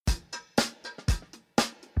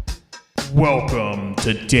Welcome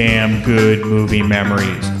to Damn Good Movie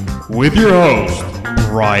Memories with your host,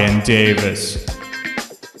 Brian Davis.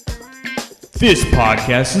 This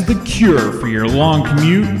podcast is the cure for your long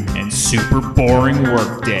commute and super boring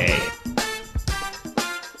workday.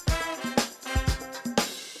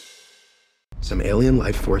 Some alien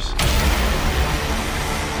life force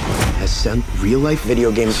has sent real-life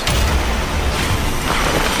video games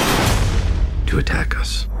to attack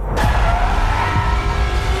us.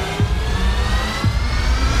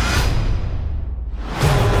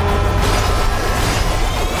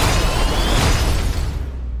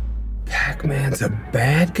 Pac-Man's a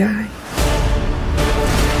bad guy?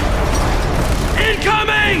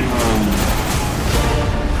 Incoming!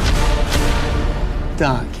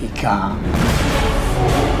 Donkey Kong.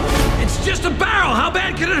 It's just a barrel! How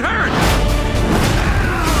bad can it hurt?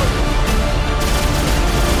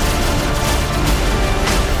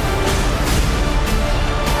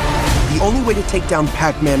 The only way to take down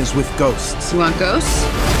Pac-Man is with ghosts. You want ghosts?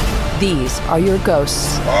 These are your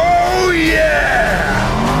ghosts. Oh, yeah!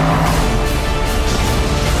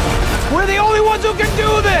 We're the only ones who can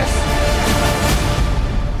do this!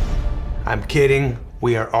 I'm kidding.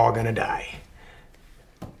 We are all gonna die.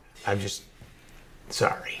 I'm just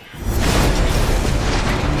sorry.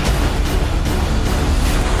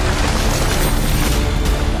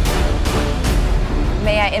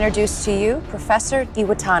 May I introduce to you Professor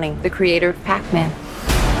Iwatani, the creator of Pac-Man.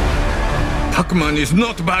 Pac-Man is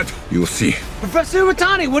not bad, you see. Professor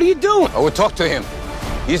Iwatani, what are you doing? I will talk to him.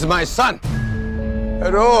 He's my son.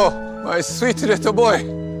 Hello, my sweet little boy.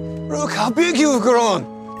 Look how big you've grown.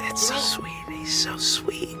 It's so sweet. He's so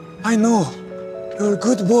sweet. I know. You're a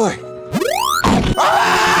good boy.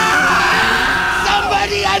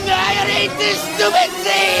 Somebody annihilate this stupid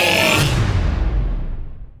thing!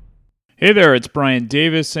 Hey there, it's Brian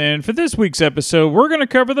Davis, and for this week's episode, we're going to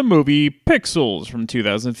cover the movie Pixels from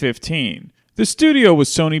 2015. The studio was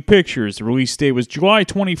Sony Pictures. The release date was July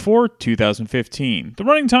 24, 2015. The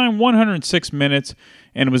running time, 106 minutes,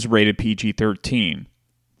 and it was rated PG-13.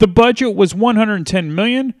 The budget was $110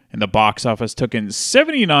 million, and the box office took in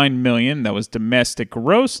 $79 million. That was domestic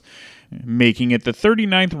gross, making it the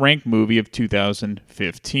 39th ranked movie of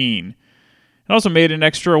 2015. It also made an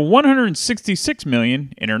extra $166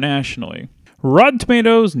 million internationally. Rotten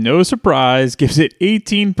Tomatoes, no surprise, gives it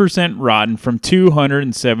 18% rotten from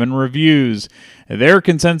 207 reviews. Their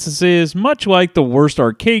consensus is, much like the worst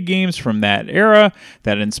arcade games from that era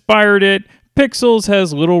that inspired it, Pixels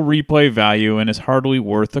has little replay value and is hardly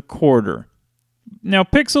worth a quarter. Now,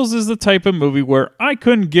 Pixels is the type of movie where I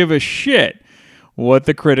couldn't give a shit what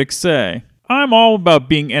the critics say. I'm all about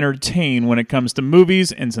being entertained when it comes to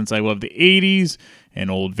movies, and since I love the 80s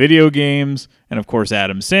and old video games, and of course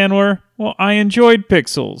Adam Sandler, well, I enjoyed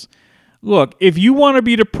Pixels. Look, if you want to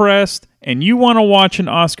be depressed and you want to watch an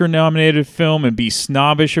Oscar-nominated film and be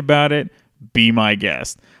snobbish about it, be my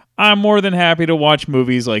guest. I'm more than happy to watch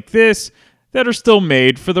movies like this that are still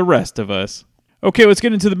made for the rest of us. Okay, let's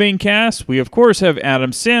get into the main cast. We, of course, have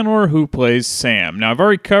Adam Sandler, who plays Sam. Now, I've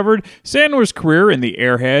already covered Sandler's career in the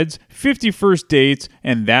Airheads, 50 First Dates,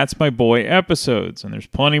 and That's My Boy episodes, and there's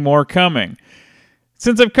plenty more coming.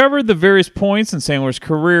 Since I've covered the various points in Sandler's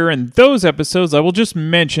career in those episodes, I will just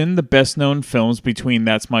mention the best-known films between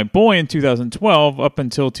That's My Boy in 2012 up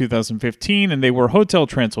until 2015, and they were Hotel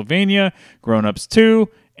Transylvania, Grown Ups 2,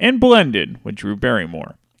 and Blended with Drew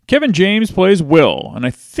Barrymore. Kevin James plays Will, and I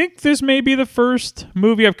think this may be the first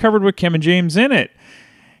movie I've covered with Kevin James in it.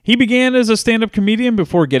 He began as a stand-up comedian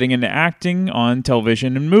before getting into acting on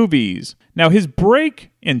television and movies. Now, his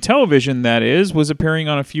break in television, that is, was appearing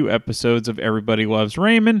on a few episodes of Everybody Loves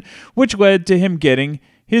Raymond, which led to him getting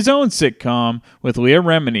his own sitcom with Leah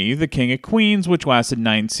Remini, The King of Queens, which lasted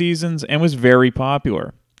 9 seasons and was very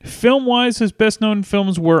popular. Film-wise, his best-known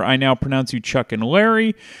films were I Now Pronounce You Chuck and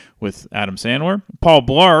Larry with Adam Sandler, Paul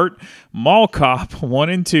Blart, Mall Cop 1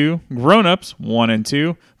 and 2, Grown Ups 1 and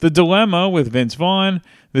 2, The Dilemma with Vince Vaughn,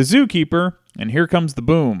 The Zookeeper, and Here Comes the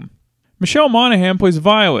Boom. Michelle Monaghan plays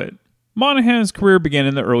Violet. Monaghan's career began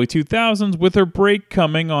in the early 2000s with her break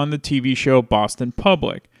coming on the TV show Boston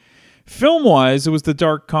Public. Film-wise, it was the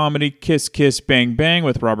dark comedy Kiss Kiss Bang Bang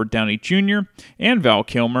with Robert Downey Jr. and Val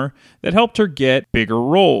Kilmer that helped her get bigger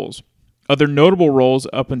roles. Other notable roles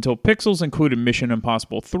up until Pixels included Mission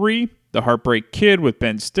Impossible 3, The Heartbreak Kid with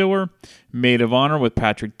Ben Stiller, Maid of Honor with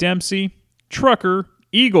Patrick Dempsey, Trucker,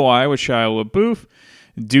 Eagle Eye with Shia LaBeouf,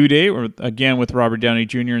 Due Date, again with Robert Downey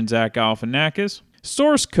Jr. and Zach Galifianakis,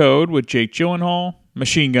 Source Code with Jake Gyllenhaal,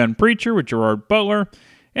 Machine Gun Preacher with Gerard Butler,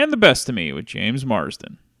 and The Best of Me with James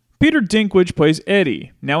Marsden. Peter Dinklage plays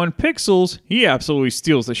Eddie. Now in Pixels, he absolutely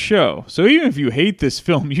steals the show, so even if you hate this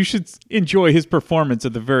film, you should enjoy his performance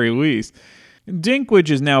at the very least.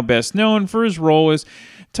 Dinklage is now best known for his role as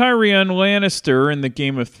Tyrion Lannister in the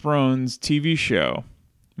Game of Thrones TV show.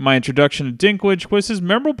 My introduction to Dinklage was his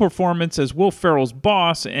memorable performance as Will Ferrell's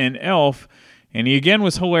boss in Elf, and he again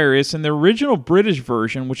was hilarious in the original British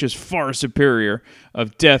version, which is far superior,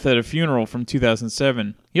 of Death at a Funeral from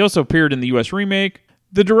 2007. He also appeared in the US remake.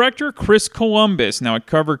 The director, Chris Columbus. Now, I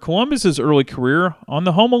covered Columbus's early career on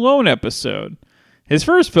the Home Alone episode. His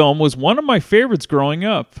first film was one of my favorites growing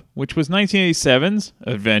up, which was 1987's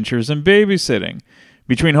Adventures in Babysitting.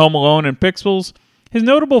 Between Home Alone and Pixels, his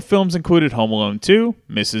notable films included Home Alone 2,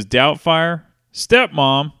 Mrs. Doubtfire,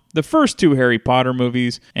 Stepmom, the first two Harry Potter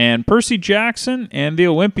movies, and Percy Jackson and the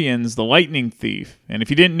Olympians, The Lightning Thief. And if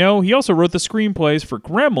you didn't know, he also wrote the screenplays for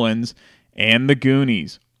Gremlins and The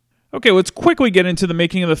Goonies. Okay, let's quickly get into the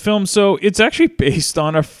making of the film. So it's actually based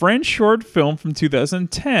on a French short film from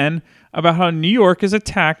 2010 about how New York is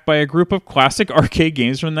attacked by a group of classic arcade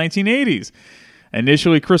games from the 1980s.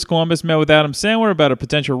 Initially, Chris Columbus met with Adam Sandler about a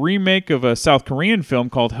potential remake of a South Korean film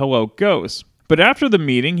called Hello Ghost. But after the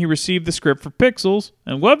meeting, he received the script for Pixels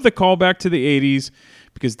and loved the callback to the 80s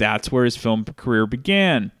because that's where his film career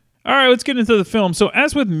began. All right, let's get into the film. So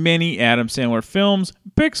as with many Adam Sandler films,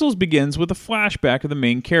 Pixels begins with a flashback of the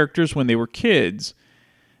main characters when they were kids.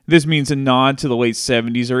 This means a nod to the late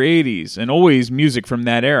 70s or 80s, and always music from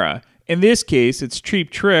that era. In this case, it's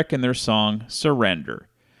Cheap Trick and their song, Surrender.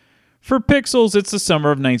 For Pixels, it's the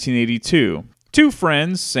summer of 1982. Two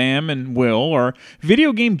friends, Sam and Will, are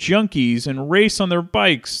video game junkies and race on their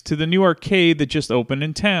bikes to the new arcade that just opened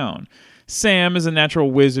in town. Sam is a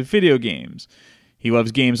natural whiz of video games. He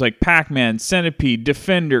loves games like Pac-Man, Centipede,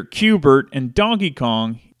 Defender, Q*bert, and Donkey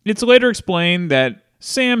Kong. It's later explained that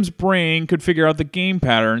Sam's brain could figure out the game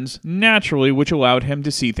patterns naturally, which allowed him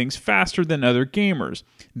to see things faster than other gamers.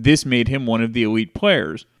 This made him one of the elite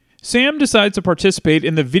players. Sam decides to participate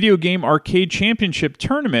in the Video Game Arcade Championship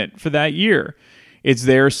tournament for that year. It's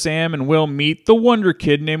there Sam and Will meet the wonder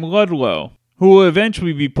kid named Ludlow, who will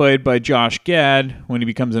eventually be played by Josh Gad when he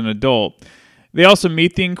becomes an adult. They also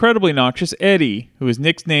meet the incredibly noxious Eddie, who is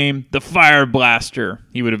nicknamed the Fire Blaster.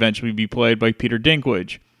 He would eventually be played by Peter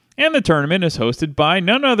Dinklage. And the tournament is hosted by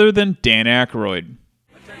none other than Dan Aykroyd.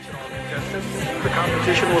 Attention all contestants. The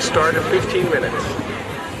competition will start in 15 minutes.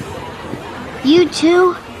 You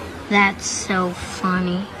too? That's so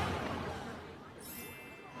funny.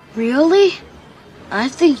 Really? I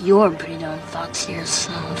think you're a pretty darn foxy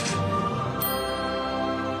yourself.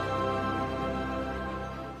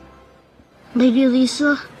 Lady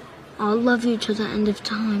Lisa, I'll love you to the end of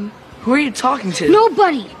time. Who are you talking to?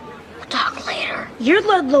 Nobody! We'll talk later. You're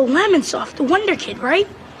Ludlow Lemonsoft, the Wonder Kid, right?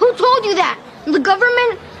 Who told you that? The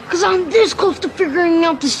government? Because I'm this close to figuring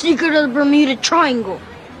out the secret of the Bermuda Triangle.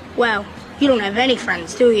 Well, you don't have any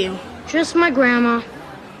friends, do you? Just my grandma.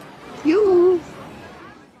 You.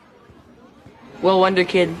 Well, Wonder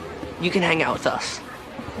Kid, you can hang out with us.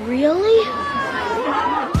 Really?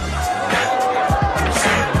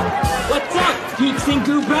 What's up, geeks and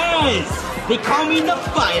goobers? They call me the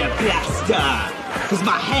Fire Blaster, cause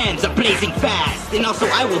my hands are blazing fast, and also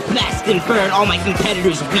I will blast and burn all my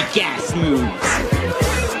competitors' weak-ass moves.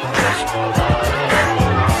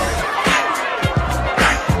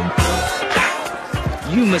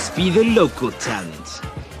 You must be the local talent.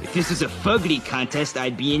 If this was a fugly contest,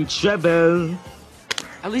 I'd be in trouble.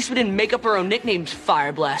 At least we didn't make up our own nicknames,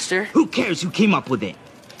 Fire Blaster. Who cares who came up with it?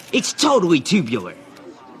 It's totally tubular.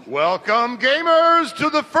 Welcome, gamers, to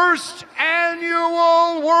the first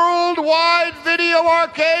annual Worldwide Video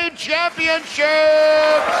Arcade Championships!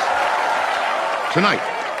 Tonight,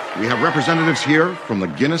 we have representatives here from the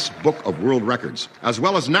Guinness Book of World Records, as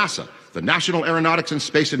well as NASA, the National Aeronautics and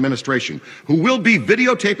Space Administration, who will be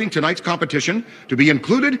videotaping tonight's competition to be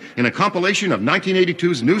included in a compilation of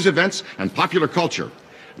 1982's news events and popular culture.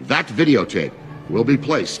 That videotape will be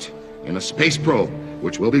placed in a space probe,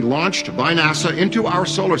 which will be launched by NASA into our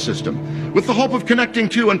solar system, with the hope of connecting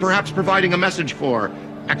to and perhaps providing a message for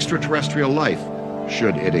extraterrestrial life,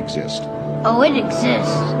 should it exist. Oh, it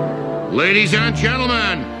exists. Ladies and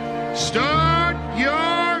gentlemen, start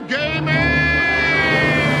your gaming!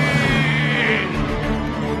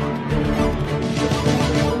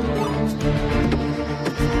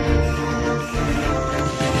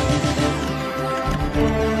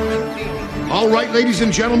 All right, ladies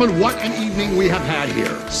and gentlemen, what an evening we have had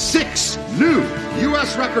here. 6 new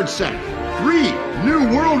U.S. records set, 3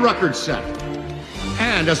 new world records set.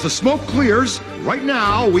 And as the smoke clears, right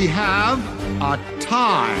now we have a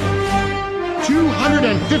tie.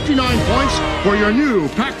 259 points for your new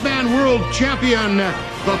Pac-Man World Champion,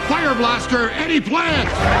 the Fire Blaster, Eddie Plant.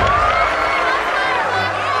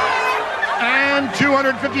 And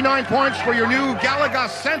 259 points for your new Galaga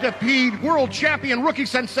Centipede World Champion Rookie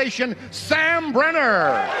Sensation, Sam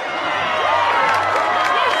Brenner.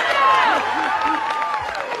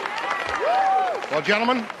 Well,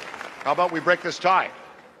 gentlemen, how about we break this tie?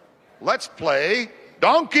 Let's play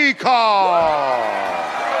Donkey Kong.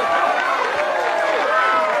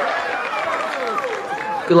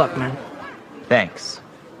 Good luck, man. Thanks.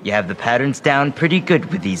 You have the patterns down pretty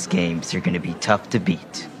good with these games. You're gonna be tough to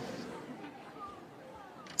beat.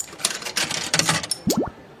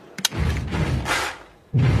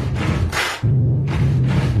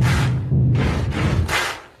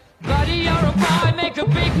 Buddy, you're a boy, make a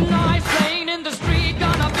big noise, playing in the street,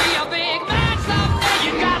 gonna be a big man someday.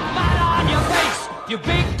 You got mud on your face, you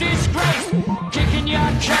big disgrace, kicking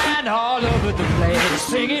your can all over the place,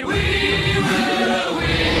 singing, we will rock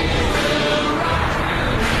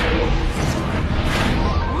you.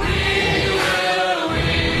 We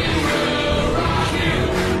will rock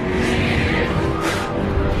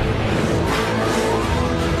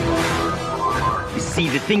You see,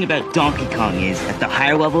 the thing about Donkey Kong is, at the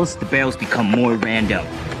higher levels, the barrels become more random,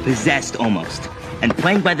 possessed almost. And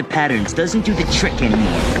playing by the patterns doesn't do the trick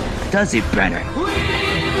anymore, does it, Brenner?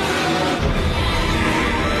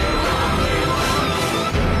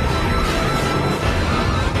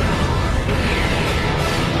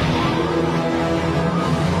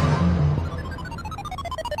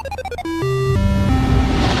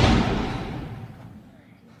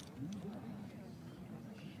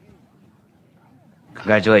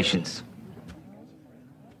 Congratulations.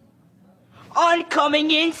 On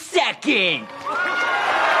coming in second!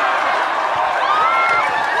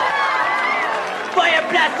 Fire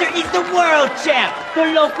Blaster is the world champ! The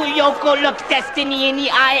local Yoko looked destiny in the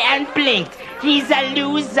eye and blinked. He's a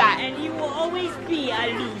loser, and he will always be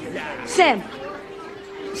a loser. Sam,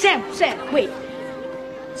 wait.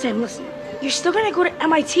 Sam, listen. You're still gonna go to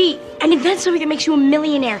MIT and invent something that makes you a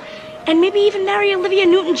millionaire. And maybe even marry Olivia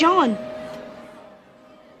Newton-John.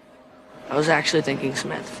 I was actually thinking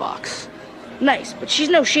Samantha Fox. Nice, but she's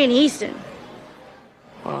no Shane Easton.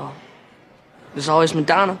 Well, there's always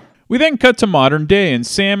Madonna. We then cut to modern day, and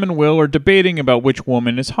Sam and Will are debating about which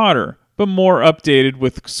woman is hotter, but more updated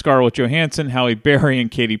with Scarlett Johansson, Halle Berry, and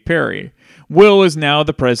Katy Perry. Will is now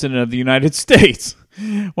the President of the United States,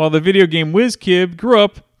 while the video game WizKid grew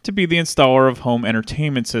up to be the installer of home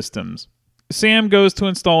entertainment systems. Sam goes to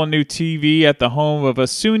install a new TV at the home of a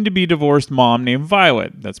soon-to-be-divorced mom named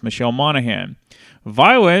Violet. That's Michelle Monaghan.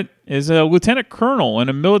 Violet is a lieutenant colonel and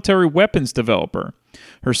a military weapons developer.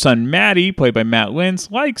 Her son Matty, played by Matt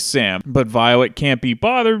Lintz, likes Sam, but Violet can't be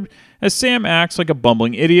bothered as Sam acts like a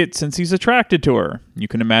bumbling idiot since he's attracted to her. You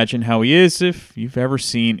can imagine how he is if you've ever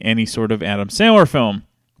seen any sort of Adam Sandler film.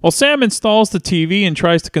 While Sam installs the TV and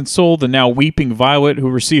tries to console the now weeping Violet, who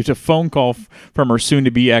received a phone call from her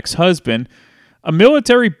soon-to-be ex-husband, a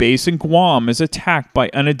military base in Guam is attacked by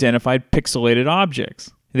unidentified pixelated objects.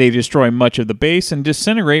 They destroy much of the base and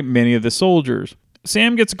disintegrate many of the soldiers.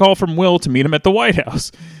 Sam gets a call from Will to meet him at the White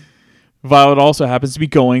House. Violet also happens to be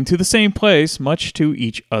going to the same place, much to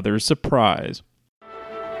each other's surprise.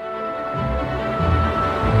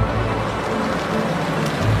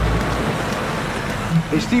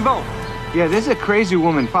 Hey, Steve-O. Yeah, there's a crazy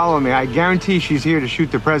woman following me. I guarantee she's here to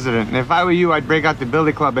shoot the president. And if I were you, I'd break out the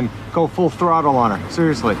billy club and go full throttle on her.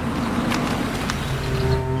 Seriously.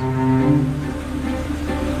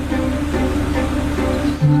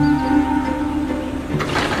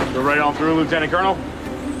 Go right on through, Lieutenant Colonel.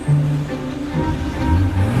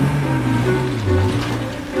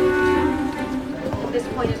 This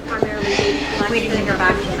point is primarily waiting to hear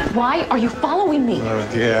back from them. Why are you following me? Oh,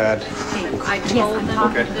 Dad. I told them.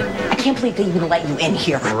 I can't believe they even let you in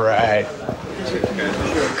here. Right.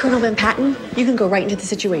 Colonel Van Patten, you can go right into the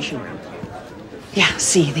Situation Room. Yeah,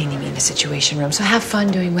 see, they need me in the Situation Room, so have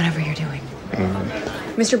fun doing whatever you're doing.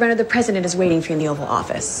 Mr. Brenner, the president is waiting for you in the Oval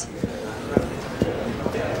Office.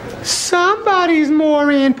 Somebody's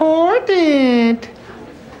more important.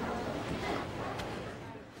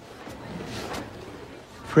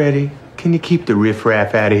 Freddie, can you keep the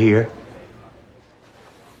riffraff out of here?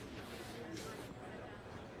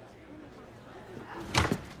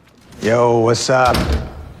 Yo, what's up?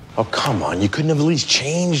 Oh, come on. You couldn't have at least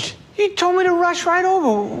changed? You told me to rush right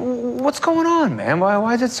over. What's going on, man?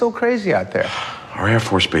 Why is it so crazy out there? Our Air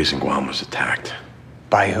Force base in Guam was attacked.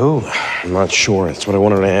 By who? I'm not sure. That's what I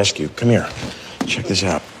wanted to ask you. Come here. Check this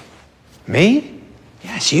out. Me?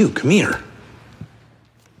 Yes, you. Come here.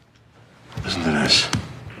 Listen to this.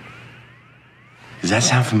 that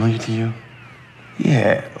sound familiar to you?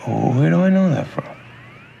 Yeah, where do I know that from?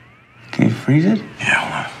 Can you freeze it? Yeah,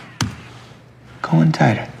 hold on. Go in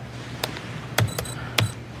tighter.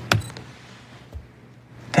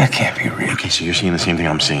 That can't be real. Okay, so you're seeing the same thing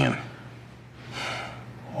I'm seeing.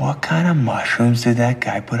 What kind of mushrooms did that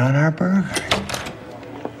guy put on our burger?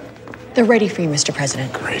 They're ready for you, Mr.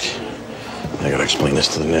 President. Great. I gotta explain this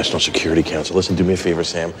to the National Security Council. Listen, do me a favor,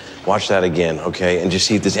 Sam. Watch that again, okay? And just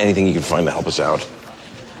see if there's anything you can find to help us out.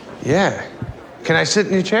 Yeah. Can I sit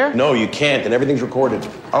in your chair? No, you can't, and everything's recorded.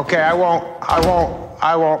 Okay, I won't.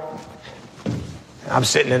 I'm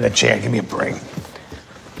sitting in the chair. Give me a break.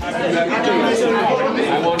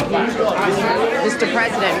 Mr.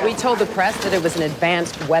 President, we told the press that it was an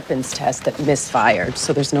advanced weapons test that misfired,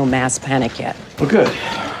 so there's no mass panic yet. Well, good.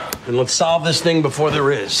 And let's solve this thing before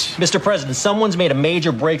there is. Mr. President, someone's made a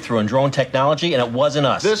major breakthrough in drone technology, and it wasn't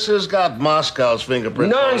us. This has got Moscow's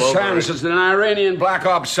fingerprint all over it. Nonsense! It's an Iranian black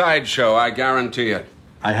ops sideshow, I guarantee it.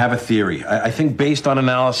 I have a theory. I think based on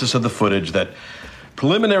analysis of the footage that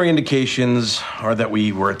preliminary indications are that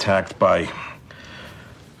we were attacked by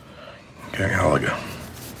Galaga.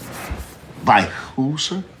 By who,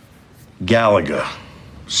 sir? Galaga.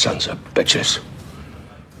 Sons of bitches.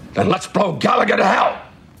 Then let's blow Galaga to hell!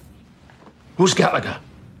 Who's Galaga?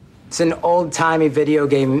 It's an old-timey video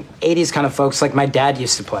game, 80s kind of folks like my dad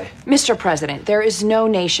used to play. Mr. President, there is no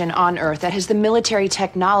nation on Earth that has the military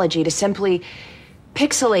technology to simply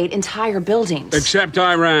pixelate entire buildings. Except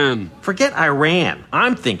Iran. Forget Iran.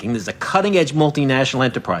 I'm thinking there's a cutting-edge multinational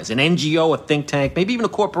enterprise, an NGO, a think tank, maybe even a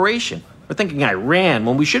corporation. We're thinking Iran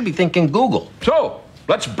when we should be thinking Google. So,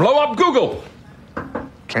 let's blow up Google.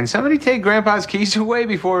 Can somebody take Grandpa's keys away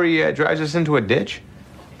before he drives us into a ditch?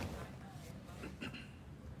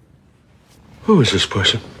 Who is this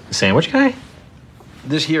person? The sandwich guy?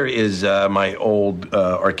 This here is my old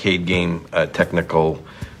arcade game technical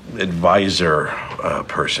advisor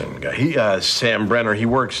person. He, Sam Brenner, he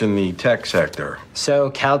works in the tech sector.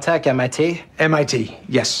 So, Caltech, MIT? MIT,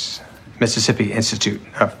 yes. Mississippi Institute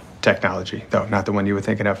of Technology, though not the one you were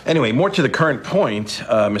thinking of. Anyway, more to the current point,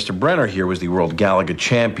 Mr. Brenner here was the World Galaga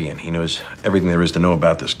champion. He knows everything there is to know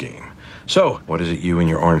about this game. So, what is it you and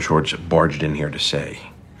your orange shorts barged in here to say?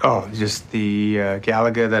 Oh, just the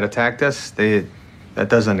Galaga that attacked us? That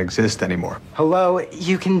doesn't exist anymore. Hello,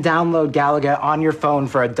 you can download Galaga on your phone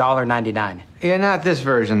for $1.99. Yeah, not this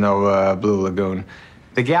version, though, Blue Lagoon.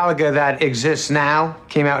 The Galaga that exists now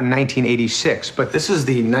came out in 1986, but this is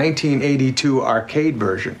the 1982 arcade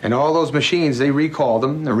version. And all those machines, they recalled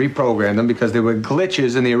them, they reprogrammed them because there were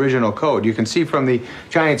glitches in the original code. You can see from the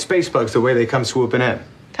giant space bugs the way they come swooping in.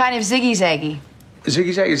 Kind of ziggy-zaggy.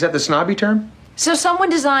 Ziggy-zag, is that the snobby term? So someone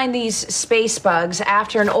designed these space bugs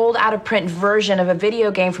after an old out-of-print version of a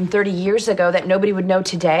video game from 30 years ago that nobody would know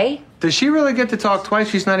today? Does she really get to talk twice?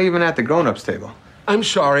 She's not even at the grown-ups table. I'm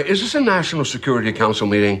sorry, is this a National Security Council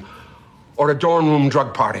meeting or a dorm room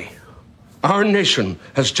drug party? Our nation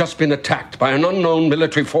has just been attacked by an unknown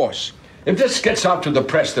military force. If this gets out to the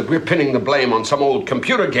press that we're pinning the blame on some old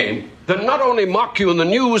computer game, they'll not only mock you in the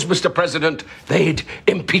news, Mr. President, they'd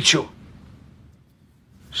impeach you.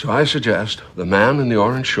 So I suggest the man in the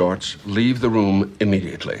orange shorts leave the room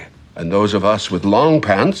immediately. And those of us with long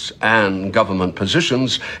pants and government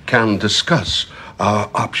positions can discuss our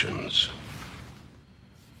options.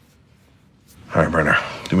 All right, Brenner,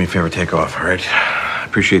 do me a favor, take off, all right?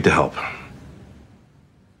 Appreciate the help.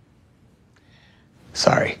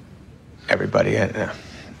 Sorry, everybody.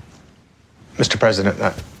 Mr.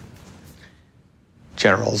 President,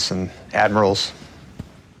 generals and admirals,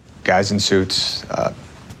 guys in suits,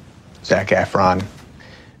 Zac Efron,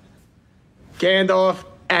 Gandalf,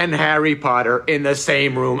 and Harry Potter in the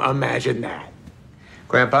same room. Imagine that.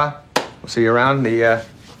 Grandpa, we'll see you around the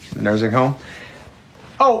nursing home.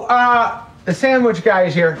 Oh, the sandwich guy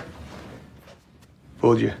is here.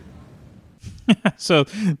 Fooled you. So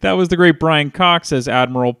that was the great Brian Cox as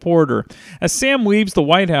Admiral Porter. As Sam leaves the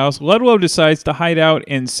White House, Ludlow decides to hide out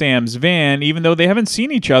in Sam's van, even though they haven't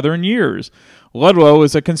seen each other in years. Ludlow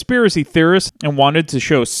is a conspiracy theorist and wanted to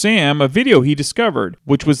show Sam a video he discovered,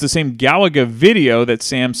 which was the same Galaga video that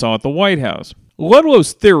Sam saw at the White House.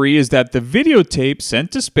 Ludlow's theory is that the videotape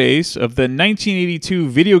sent to space of the 1982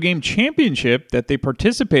 video game championship that they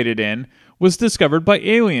participated in was discovered by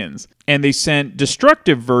aliens, and they sent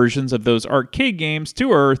destructive versions of those arcade games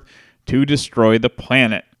to Earth to destroy the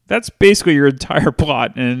planet. That's basically your entire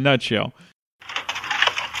plot in a nutshell.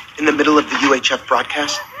 In the middle of the UHF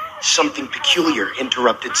broadcast, something peculiar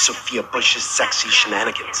interrupted Sophia Bush's sexy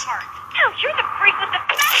shenanigans. Count, you're the freak with the...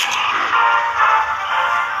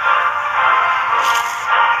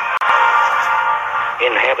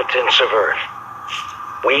 Inhabitants of Earth,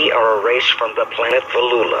 We are a race from the planet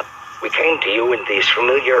Valula. We came to you in these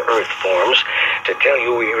familiar Earth forms to tell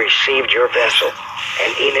you we received your vessel,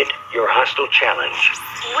 and in it, your hostile challenge.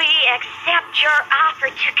 We accept your offer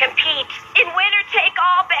to compete in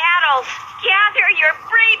winner-take-all battles. Gather your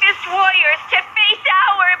bravest warriors to face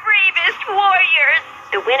our bravest warriors.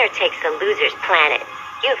 The winner takes the loser's planet.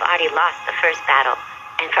 You have already lost the first battle,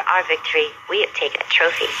 and for our victory, we have taken a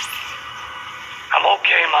trophy. I'm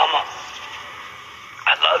okay, Mama.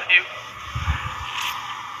 I love you.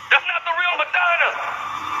 That's not the real Madonna.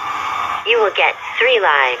 You will get 3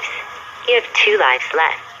 lives. You have 2 lives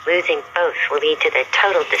left. Losing both will lead to the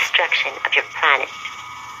total destruction of your planet.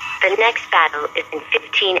 The next battle is in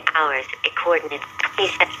 15 hours at coordinates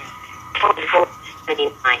 27, 44,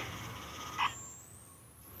 79.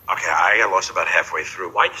 Okay, I got lost about halfway through.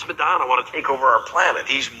 Why does Madonna want to take over our planet?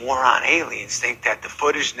 These moron aliens think that the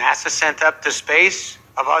footage NASA sent up to space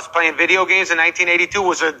of us playing video games in 1982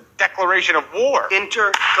 was a declaration of war.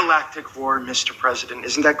 Intergalactic war, Mr. President.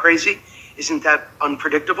 Isn't that crazy? Isn't that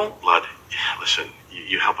unpredictable? Blood, listen,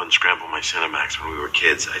 you helped unscramble my Cinemax when we were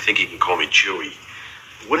kids. I think you can call me Chewie.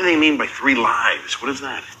 What do they mean by 3 lives? What is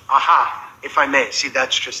that? Aha, if I may. See,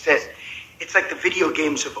 that's just it. It's like the video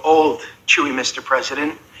games of old, Chewie, Mr.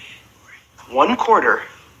 President. 1 quarter,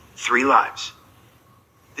 3 lives.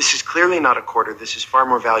 This is clearly not a quarter. This is far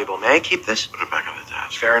more valuable. May I keep this? Put it back on the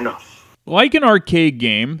desk. Fair enough. Like an arcade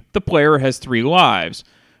game, the player has 3 lives.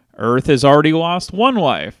 Earth has already lost 1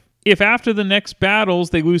 life. If after the next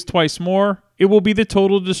battles they lose twice more, it will be the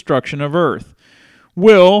total destruction of Earth.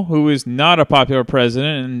 Will, who is not a popular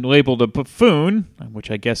president and labeled a buffoon,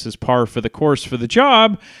 which I guess is par for the course for the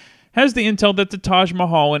job, has the intel that the Taj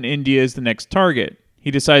Mahal in India is the next target.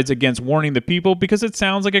 He decides against warning the people because it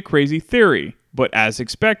sounds like a crazy theory, but as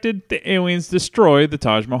expected, the aliens destroy the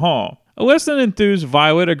Taj Mahal. A less than enthused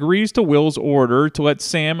Violet agrees to Will's order to let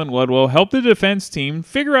Sam and Ludlow help the defense team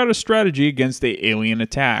figure out a strategy against the alien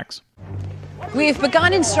attacks. We've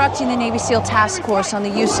begun instructing the Navy SEAL Task Force on the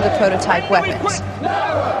use of the prototype weapons.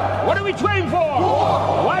 Never! What do we train for?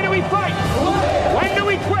 Why do we fight? When do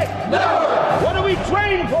we quit? Never! What do we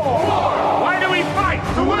train for? Why do we fight?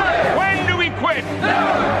 When do we quit?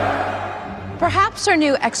 Never! Perhaps our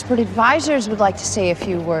new expert advisors would like to say a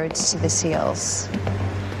few words to the SEALs.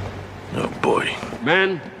 Oh, boy.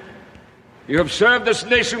 Men, you have served this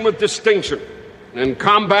nation with distinction in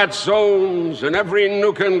combat zones in every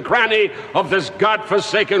nook and cranny of this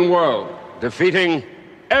godforsaken world, defeating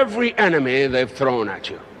every enemy they've thrown at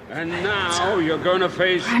you. And now you're going to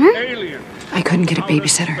face aliens. I couldn't get a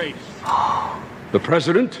babysitter. The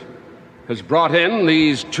president has brought in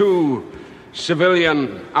these 2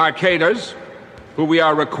 civilian arcaders who we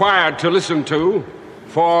are required to listen to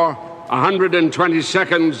for 120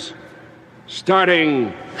 seconds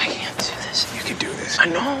starting. I can't do this. You can do this. I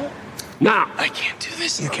know. Now. I can't do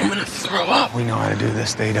this. You I'm can't. gonna throw up. We know how to do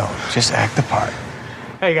this. They don't. Just act the part.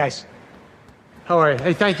 Hey, guys. How are you?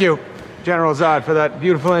 Hey, thank you, General Zod, for that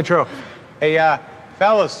beautiful intro. Hey,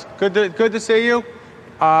 fellas, good to see you.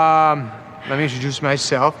 Let me introduce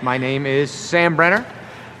myself. My name is Sam Brenner,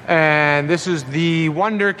 and this is the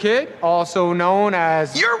Wonder Kid, also known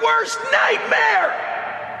as Your worst nightmare!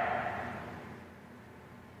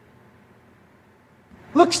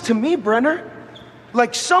 Looks to me, Brenner,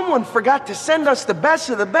 like someone forgot to send us the best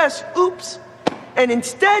of the best, oops, and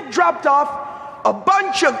instead dropped off a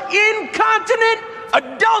bunch of incontinent,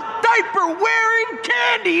 adult diaper-wearing,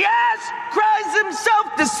 candy-ass, cries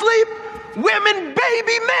himself to sleep, women,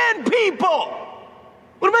 baby, man people!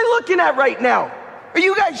 What am I looking at right now? Are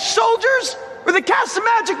you guys soldiers or the cast of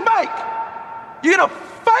Magic Mike? You gonna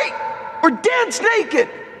fight or dance naked?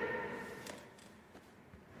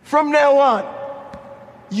 From now on,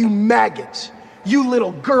 you maggots, you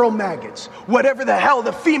little girl maggots, whatever the hell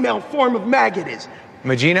the female form of maggot is.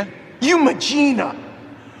 Magina? You Magina.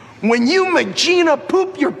 When you Magina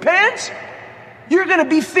poop your pants, you're gonna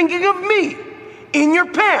be thinking of me in your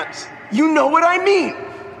pants. You know what I mean.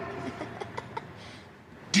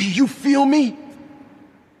 Do you feel me?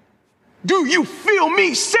 Do you feel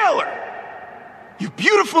me, sailor? You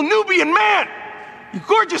beautiful Nubian man. You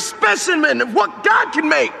gorgeous specimen of what God can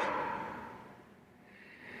make.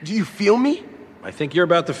 Do you feel me? I think you're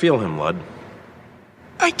about to feel him, Lud.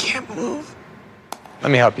 I can't move.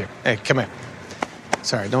 Let me help you. Hey, come here.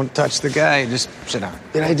 Sorry, don't touch the guy. Just sit down.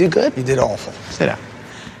 Did I do good? You did awful. Sit down.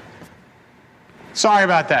 Sorry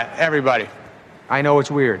about that, everybody. I know it's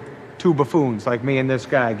weird. 2 buffoons like me and this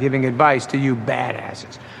guy giving advice to you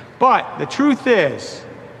badasses. But the truth is,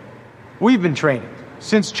 we've been training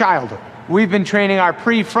since childhood. We've been training our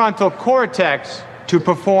prefrontal cortex to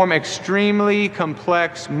perform extremely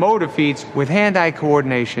complex motor feats with hand-eye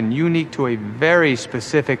coordination unique to a very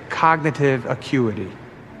specific cognitive acuity.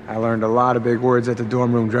 I learned a lot of big words at the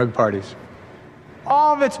dorm room drug parties.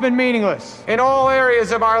 All of it's been meaningless in all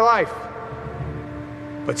areas of our life.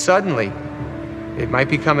 But suddenly, it might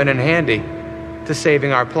be coming in handy to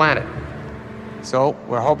saving our planet. So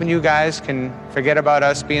we're hoping you guys can forget about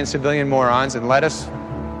us being civilian morons and let us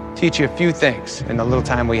teach you a few things in the little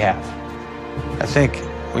time we have. I think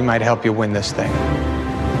we might help you win this thing.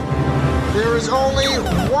 There is only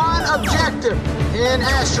one objective in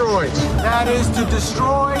asteroids. That is to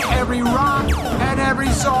destroy every rock and every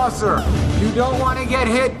saucer. You don't want to get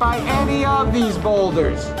hit by any of these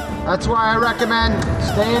boulders. That's why I recommend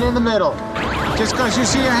staying in the middle. Just because you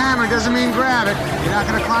see a hammer doesn't mean grab it. You're not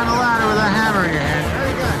going to climb a ladder with a hammer in your hand.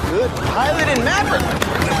 Very good. Good pilot and mapper.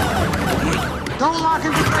 Don't lock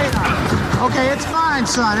into radar. Okay, it's fine,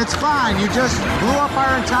 son. It's fine. You just blew up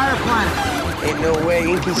our entire planet. Ain't no way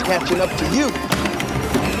Inky's catching up to you.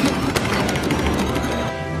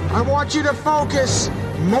 I want you to focus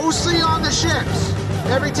mostly on the ships.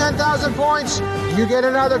 Every 10,000 points, you get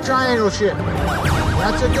another triangle ship.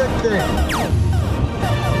 That's a good thing.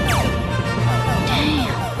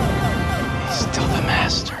 Still the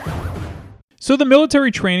master. So the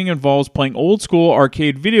military training involves playing old-school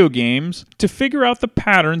arcade video games to figure out the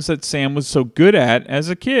patterns that Sam was so good at as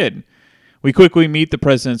a kid. We quickly meet the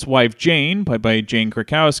president's wife, Jane, played by Jane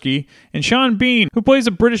Krakowski, and Sean Bean, who plays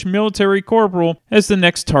a British military corporal, as the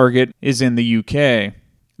next target is in the UK.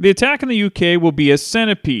 The attack in the UK will be a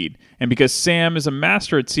centipede, and because Sam is a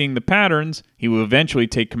master at seeing the patterns, he will eventually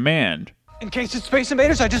take command. In case it's Space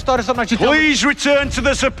Invaders, I just thought of something I should tell you. Please return to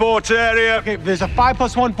the support area. Okay, there's a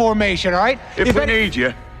 5+1 formation, all right? If we need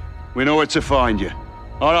you, we know where to find you.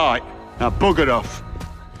 All right, now bugger off.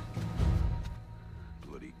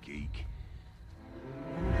 Bloody geek.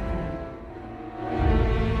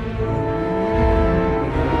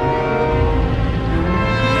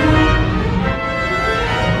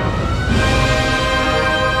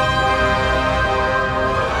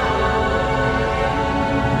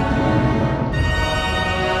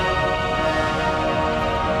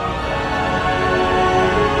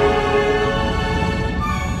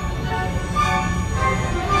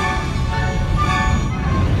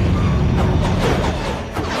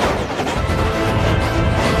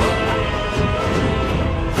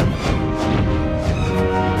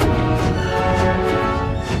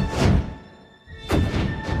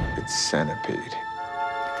 Centipede.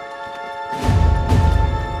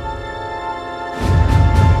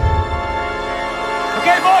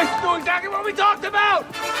 Okay, boys, do exactly what we talked about.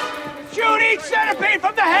 Shoot each centipede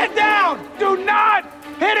from the head down. Do not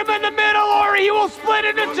hit him in the middle or he will split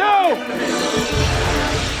into two.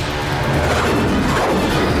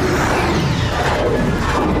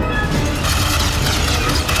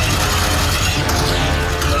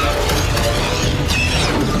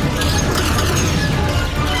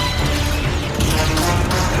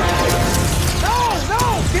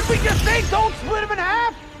 Did we just say don't split him in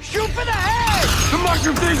half? Shoot for the head! The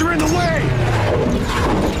mushroom things are in the way!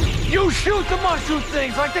 You shoot the mushroom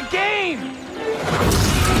things like the game!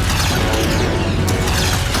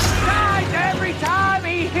 Guys, every time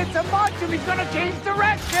he hits a mushroom, he's gonna change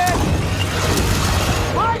direction!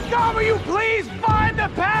 My God, will you please find the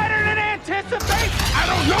pattern and anticipate? I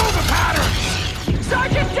don't know the pattern!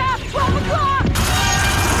 Sergeant Death, 12 o'clock!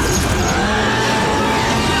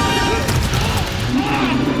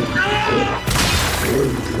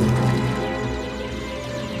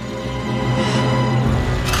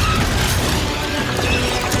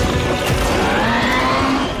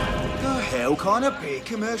 The hell kind of beer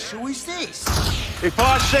commercial is this? If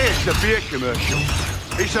I say it's a beer commercial,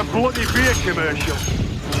 it's a bloody beer commercial.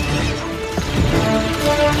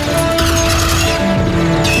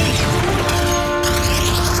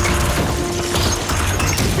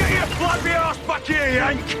 Get your flabby ass back here,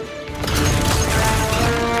 Yank!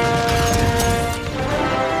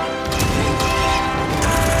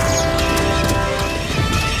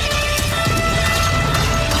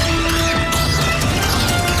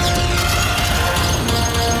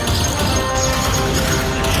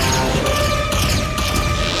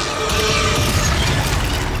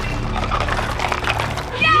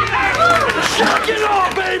 Knock it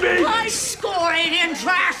off, baby! I score it in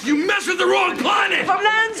trash! You mess with the wrong planet! From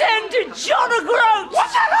Land's End to John O'Groats!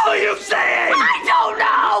 What the hell are you saying? I don't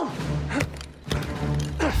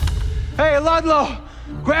know! Hey, Ludlow,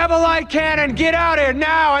 grab a light cannon, get out here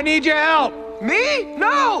now, I need your help. Me?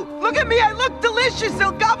 No! Look at me, I look delicious!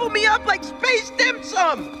 They'll gobble me up like space dim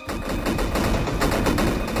sum!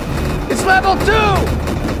 It's level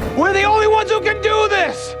 2! We're the only ones who can do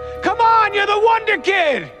this! Come on, you're the Wonder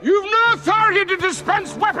Kid! You've no authority to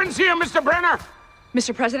dispense weapons here, Mr. Brenner!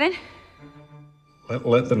 Mr. President?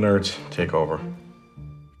 Let the nerds take over.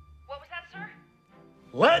 What was that, sir?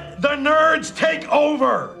 Let the nerds take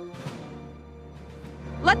over!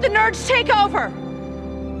 Let the nerds take over!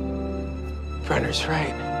 Brenner's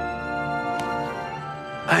right.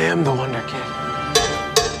 I am the Wonder Kid.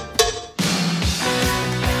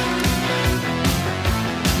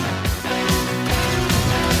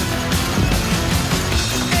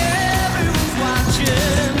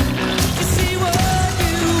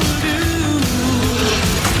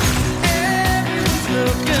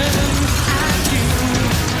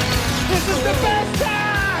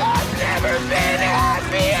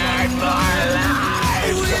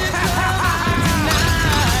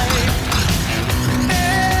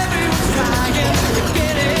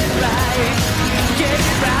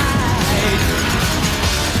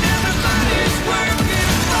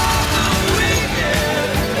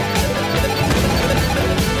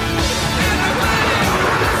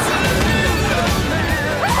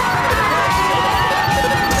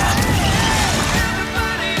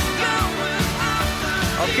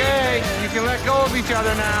 Each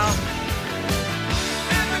other now.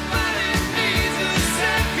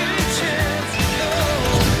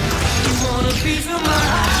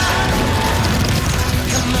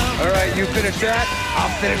 All right, you finish that, I'll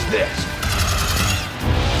finish this.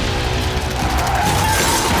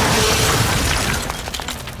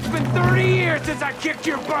 It's been 30 years since I kicked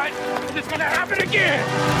your butt, and it's gonna happen again.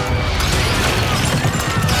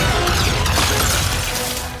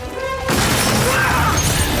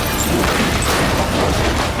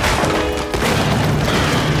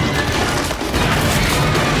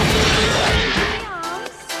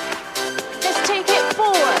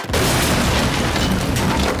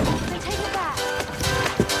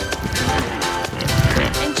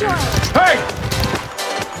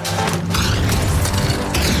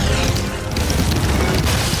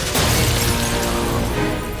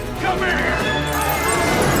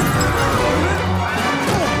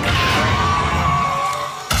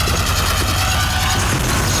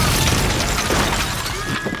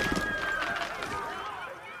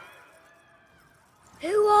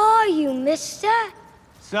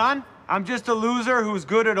 Son, I'm just a loser who's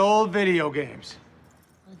good at old video games.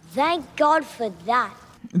 Thank God for that.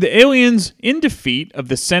 The aliens, in defeat of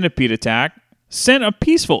the centipede attack, sent a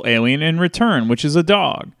peaceful alien in return, which is a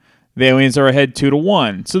dog. The aliens are ahead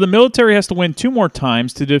 2-1, so the military has to win 2 more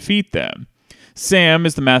times to defeat them. Sam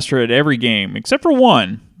is the master at every game, except for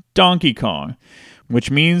one, Donkey Kong, which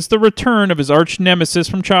means the return of his arch nemesis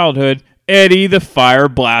from childhood, Eddie the Fire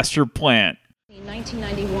Blaster Plant. In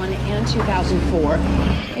 1991 and 2004.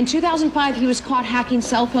 In 2005, he was caught hacking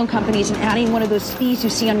cell phone companies and adding one of those fees you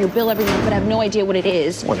see on your bill every month but have no idea what it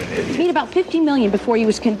is. What an idiot. He made about $50 million before he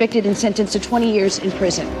was convicted and sentenced to 20 years in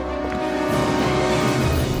prison.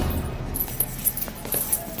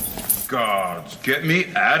 Gods, get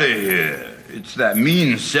me out of here. It's that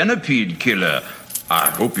mean centipede killer. I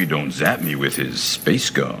hope he don't zap me with his space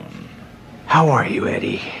gun. How are you,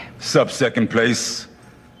 Eddie? Sup, second place?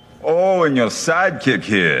 Oh, and your sidekick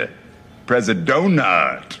here, President.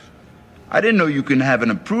 I didn't know you can have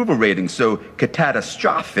an approval rating so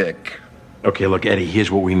catastrophic. Okay, look, Eddie,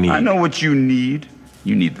 here's what we need. I know what you need.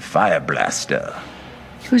 You need the Fire Blaster.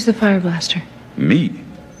 Who's the Fire Blaster? Me.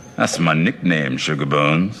 That's my nickname, Sugar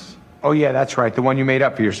Bones. Oh, yeah, that's right. The one you made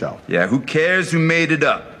up for yourself. Yeah, who cares who made it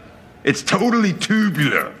up? It's totally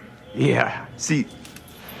tubular. Yeah. See,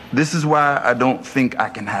 this is why I don't think I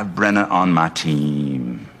can have Brenner on my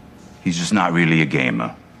team. He's just not really a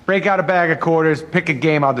gamer. Break out a bag of quarters, pick a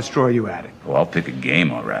game, I'll destroy you at it. Well, I'll pick a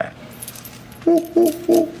game, all right.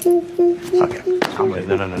 Okay.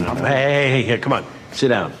 No. Hey, come on. Sit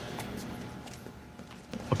down.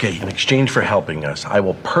 Okay, in exchange for helping us, I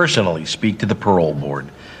will personally speak to the parole board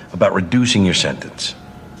about reducing your sentence.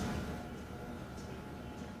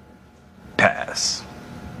 Pass.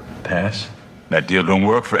 Pass? That deal don't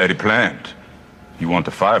work for Eddie Plant. You want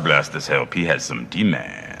the Fire Blaster's help, he has some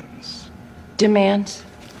demands. Demands?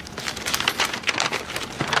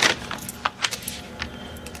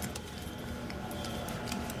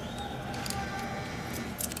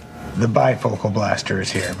 The bifocal blaster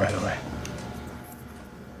is here, by the way.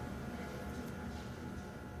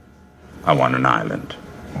 I want an island.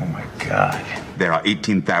 Oh my God. There are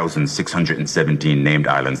 18,617 named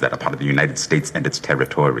islands that are part of the United States and its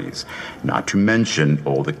territories, not to mention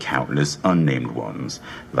all the countless unnamed ones,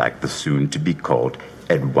 like the soon-to-be-called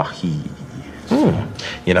Edwahi.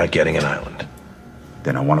 You're not getting an island.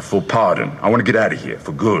 Then I want a full pardon. I want to get out of here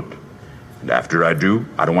for good. And after I do,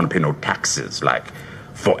 I don't want to pay no taxes, like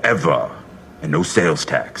forever. And no sales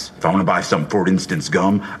tax. If I want to buy some, for instance,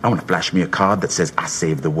 gum, I want to flash me a card that says I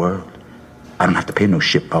saved the world. I don't have to pay no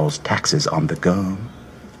shitballs taxes on the gum.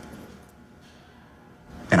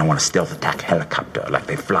 And I want a stealth attack helicopter, like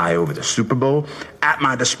they fly over the Super Bowl, at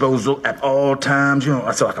my disposal at all times,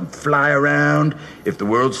 so I can fly around. If the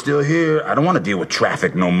world's still here, I don't want to deal with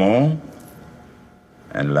traffic no more.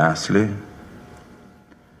 And lastly,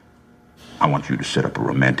 I want you to set up a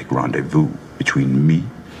romantic rendezvous between me,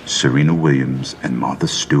 Serena Williams, and Martha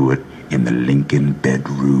Stewart in the Lincoln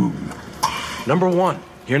bedroom. Number one,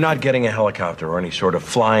 you're not getting a helicopter or any sort of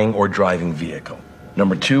flying or driving vehicle.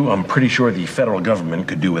 Number two, I'm pretty sure the federal government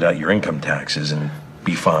could do without your income taxes and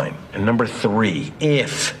be fine. And number three,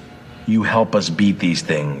 if you help us beat these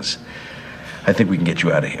things, I think we can get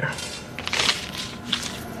you out of here.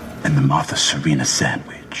 And the Martha Serena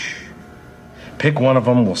sandwich. Pick one of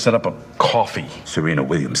them, we'll set up a coffee. Serena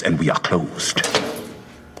Williams, and we are closed.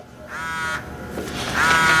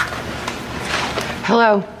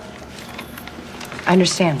 Hello. I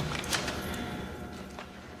understand.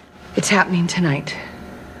 It's happening tonight.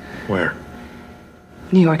 Where?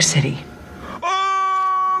 New York City.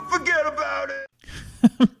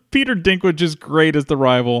 Peter Dinklage is great as the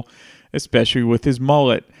rival, especially with his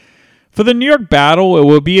mullet. For the New York battle, it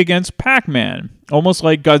will be against Pac-Man, almost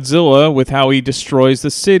like Godzilla with how he destroys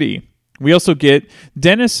the city. We also get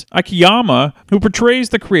Dennis Akiyama, who portrays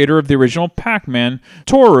the creator of the original Pac-Man,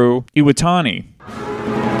 Toru Iwatani.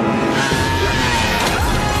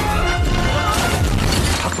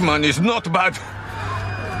 Pac-Man is not bad.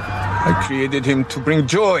 I created him to bring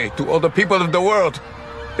joy to all the people of the world.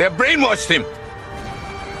 They have brainwashed him.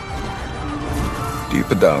 Deep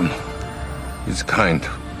down, he's kind,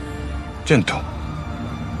 gentle.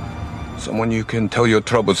 Someone you can tell your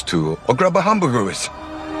troubles to or grab a hamburger with.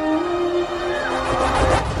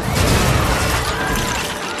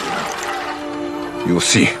 You'll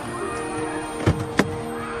see.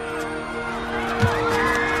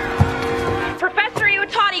 Professor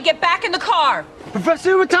Iwatani, get back in the car!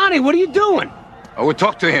 Professor Iwatani, what are you doing? I will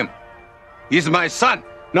talk to him. He's my son.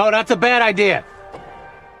 No, that's a bad idea.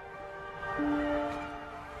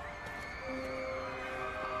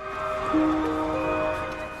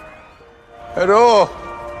 Hello,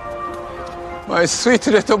 my sweet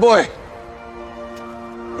little boy.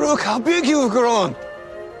 Look how big you've grown.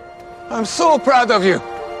 I'm so proud of you.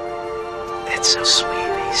 That's so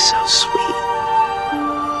sweet. He's so sweet.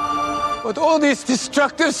 But all these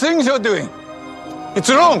destructive things you're doing, it's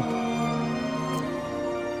wrong.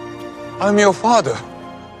 I'm your father.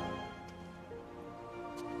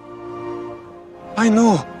 I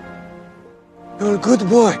know. You're a good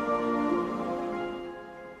boy.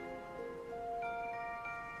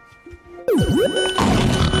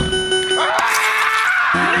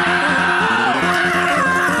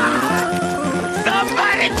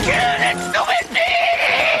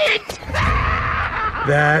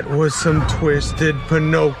 That was some twisted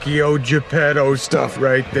Pinocchio Geppetto stuff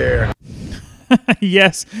right there.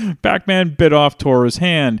 Yes, Pac-Man bit off Toru's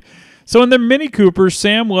hand. So in their Mini Coopers,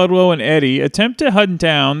 Sam, Ludlow, and Eddie attempt to hunt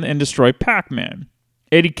down and destroy Pac-Man.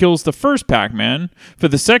 Eddie kills the first Pac-Man. For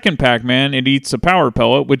the second Pac-Man, it eats a power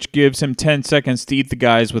pellet, which gives him 10 seconds to eat the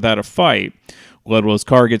guys without a fight. Ludlow's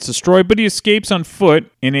car gets destroyed, but he escapes on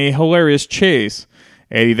foot in a hilarious chase.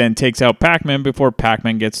 Eddie then takes out Pac-Man before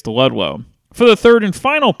Pac-Man gets to Ludlow. For the third and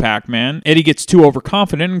final Pac-Man, Eddie gets too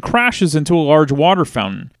overconfident and crashes into a large water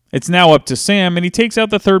fountain. It's now up to Sam, and he takes out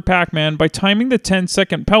the third Pac-Man by timing the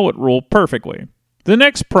 10-second pellet rule perfectly. The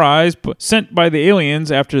next prize, sent by the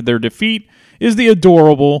aliens after their defeat, is the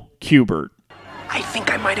adorable Q*bert. I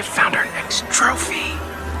think I might have found our next trophy.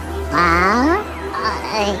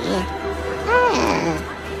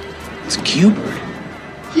 It's Q*bert.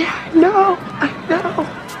 Yeah, I know.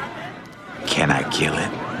 Can I kill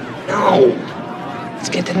it? No. Let's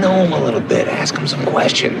get to know him a little bit, ask him some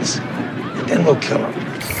questions, and then we'll kill him.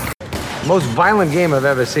 Most violent game I've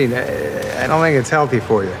ever seen. I don't think it's healthy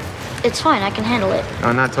for you. It's fine, I can handle it. No,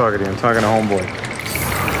 I'm not talking to you. I'm talking to homeboy.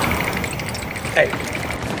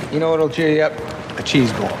 Hey, you know what'll cheer you up? A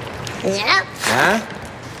cheese ball. Yep. Huh?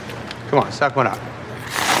 Come on, suck one up.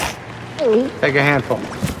 Take a handful.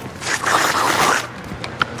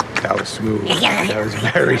 That was smooth. That was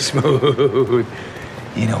very smooth.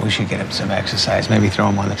 You know, we should get him some exercise. Maybe throw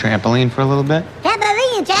him on the trampoline for a little bit.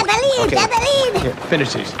 Trampoline. Here,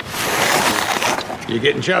 finish these. You're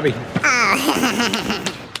getting chubby.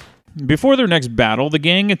 Before their next battle, the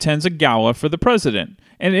gang attends a gala for the president,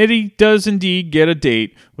 and Eddie does indeed get a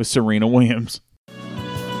date with Serena Williams.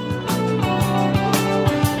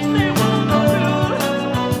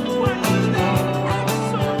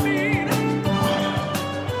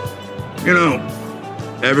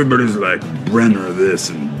 everybody's like Brenner this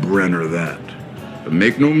and Brenner that. But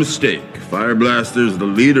make no mistake, Fire Blaster's the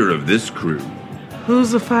leader of this crew.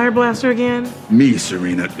 Who's the Fire Blaster again? Me,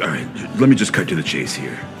 Serena. All right, let me just cut to the chase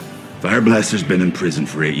here. Fire Blaster's been in prison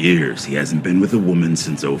for 8 years. He hasn't been with a woman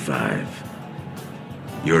since 05.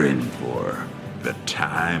 You're in for the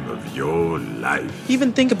time of your life.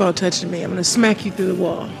 Even think about touching me, I'm gonna smack you through the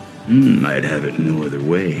wall. I'd have it no other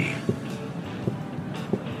way.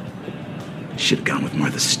 Should have gone with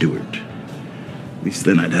Martha Stewart. At least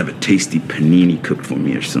then I'd have a tasty panini cooked for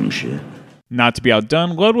me or some shit. Not to be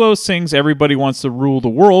outdone, Ludlow sings Everybody Wants to Rule the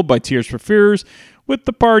World by Tears for Fears with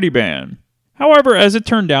the party band. However, as it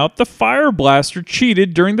turned out, the Fire Blaster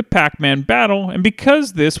cheated during the Pac-Man battle, and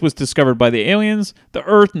because this was discovered by the aliens, the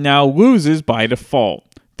Earth now loses by default.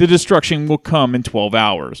 The destruction will come in 12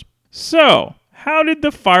 hours. So, how did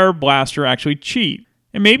the Fire Blaster actually cheat?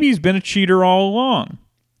 And maybe he's been a cheater all along.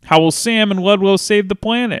 How will Sam and Ludlow save the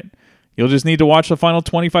planet? You'll just need to watch the final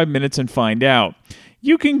 25 minutes and find out.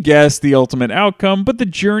 You can guess the ultimate outcome, but the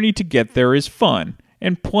journey to get there is fun,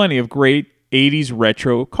 and plenty of great 80s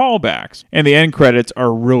retro callbacks, and the end credits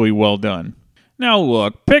are really well done. Now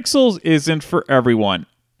look, Pixels isn't for everyone.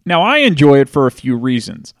 Now I enjoy it for a few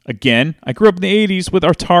reasons. Again, I grew up in the 80s with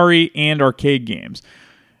Atari and arcade games.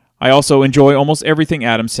 I also enjoy almost everything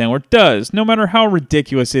Adam Sandler does, no matter how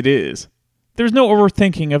ridiculous it is. There's no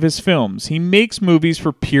overthinking of his films. He makes movies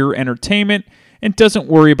for pure entertainment and doesn't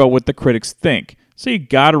worry about what the critics think, so you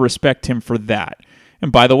gotta respect him for that.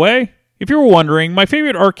 And by the way, if you were wondering, my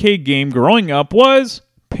favorite arcade game growing up was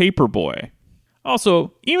Paperboy.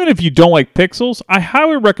 Also, even if you don't like Pixels, I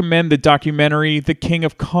highly recommend the documentary The King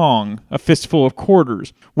of Kong, A Fistful of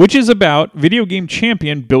Quarters, which is about video game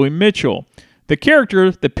champion Billy Mitchell. The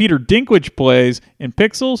character that Peter Dinklage plays in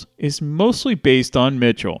Pixels is mostly based on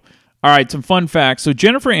Mitchell. Alright, some fun facts. So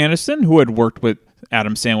Jennifer Aniston, who had worked with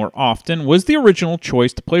Adam Sandler often, was the original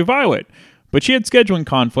choice to play Violet, but she had scheduling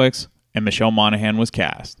conflicts, and Michelle Monaghan was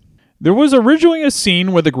cast. There was originally a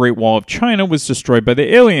scene where the Great Wall of China was destroyed by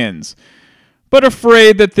the aliens, but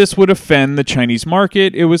afraid that this would offend the Chinese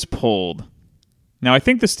market, it was pulled. Now I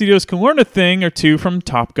think the studios can learn a thing or two from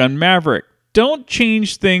Top Gun Maverick. Don't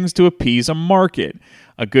change things to appease a market.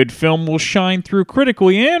 A good film will shine through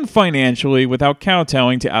critically and financially without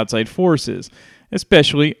kowtowing to outside forces,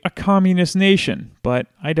 especially a communist nation, but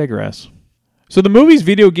I digress. So the movie's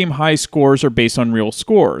video game high scores are based on real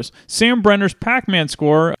scores. Sam Brenner's Pac-Man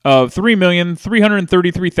score of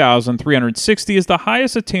 3,333,360 is the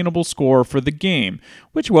highest attainable score for the game,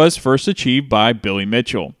 which was first achieved by Billy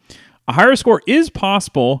Mitchell. A higher score is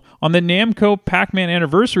possible on the Namco Pac-Man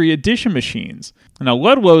Anniversary Edition machines. Now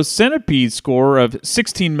Ludlow's Centipede score of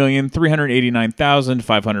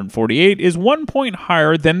 16,389,548 is 1 point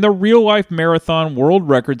higher than the real-life marathon world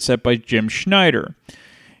record set by Jim Schneider.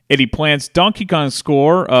 Eddie Plant's Donkey Kong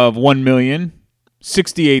score of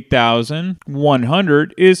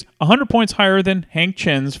 1,068,100 is 100 points higher than Hank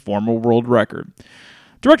Chen's former world record.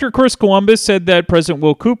 Director Chris Columbus said that President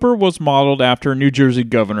Will Cooper was modeled after New Jersey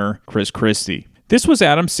Governor Chris Christie. This was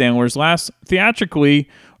Adam Sandler's last theatrically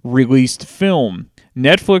released film.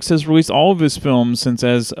 Netflix has released all of his films since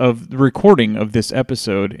as of the recording of this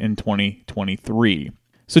episode in 2023.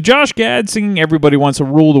 So Josh Gad singing Everybody Wants to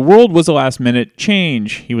Rule the World was a last-minute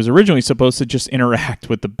change. He was originally supposed to just interact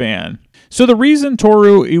with the band. So the reason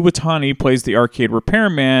Toru Iwatani plays the arcade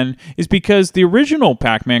repairman is because the original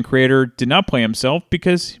Pac-Man creator did not play himself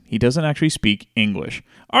because he doesn't actually speak English.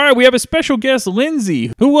 Alright, we have a special guest,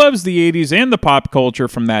 Lindsay, who loves the 80s and the pop culture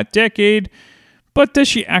from that decade, but does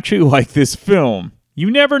she actually like this film? You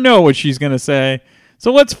never know what she's going to say,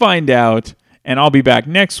 so let's find out, and I'll be back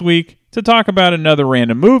next week to talk about another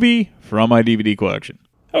random movie from my DVD collection.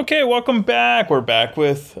 Okay, welcome back. We're back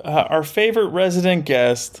with our favorite resident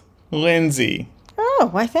guest, Lindsay. Oh,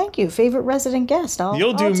 why thank you. Favorite resident guest. I'll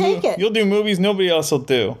take it. You'll do movies nobody else will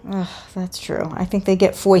do. Ugh, that's true. I think they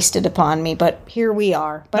get foisted upon me, but here we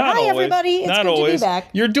are. But Not hi, always. everybody. It's Not good always. to be back.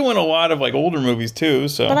 You're doing a lot of like older movies too,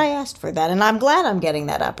 so. But I asked for that, and I'm glad I'm getting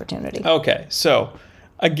that opportunity. Okay, so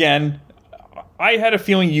again, I had a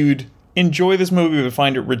feeling you'd enjoy this movie but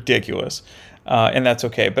find it ridiculous, and that's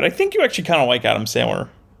okay. But I think you actually kind of like Adam Sandler.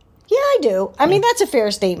 Yeah, I do. I mean, that's a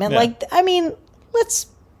fair statement. Yeah. Let's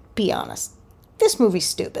be honest. This movie's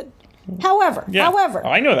stupid. However,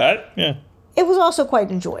 I know that. Yeah. It was also quite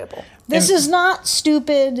enjoyable. This is not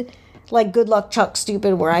stupid, like Good Luck Chuck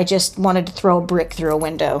stupid, where I just wanted to throw a brick through a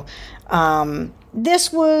window.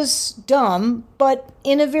 This was dumb, but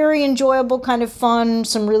in a very enjoyable kind of fun,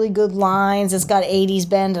 some really good lines. It's got 80s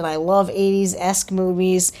bend, and I love 80s-esque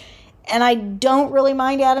movies. And I don't really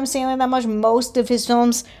mind Adam Sandler that much. Most of his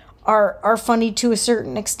films are funny to a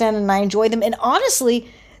certain extent, and I enjoy them. And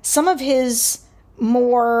honestly, some of his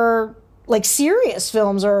more like serious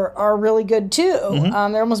films are really good too.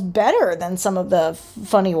 They're almost better than some of the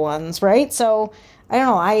funny ones, right? So I don't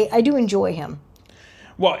know. I do enjoy him.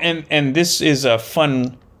 Well, and this is a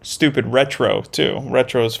fun, stupid retro too.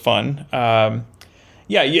 Retro's fun. There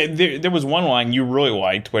was one line you really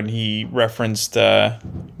liked when he referenced, what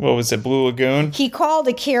was it, Blue Lagoon? He called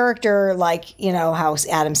a character like, how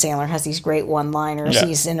Adam Sandler has these great one-liners. Yeah.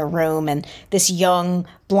 He's in a room and this young,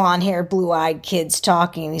 blonde-haired, blue-eyed kid's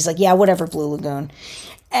talking. And he's like, yeah, whatever, Blue Lagoon.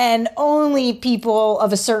 And only people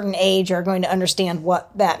of a certain age are going to understand what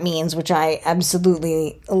that means, which I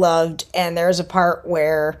absolutely loved. And there's a part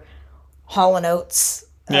where Hall & Oates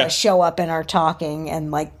show up and are talking, and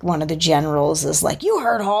like one of the generals is like, "You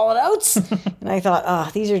heard Hall & Oates?" And I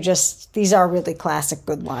thought, these are really classic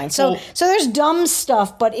good lines. So there's dumb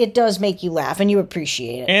stuff, but it does make you laugh and you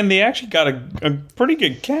appreciate it. And they actually got a pretty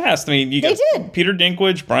good cast. I mean, they did. Peter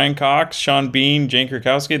Dinklage, Brian Cox, Sean Bean, Jane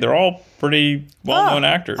Krakowski. They're all pretty well-known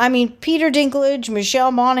actors. I mean, Peter Dinklage,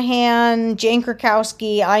 Michelle Monaghan, Jane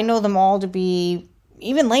Krakowski. I know them all to be,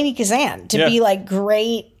 even Lainie Kazan, to be like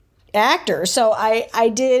great actor. So I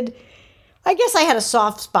guess I had a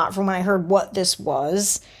soft spot for when I heard what this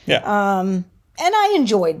was. Yeah. And I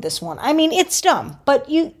enjoyed this one. I mean, it's dumb, but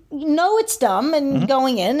you know it's dumb and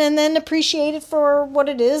going in and then appreciate it for what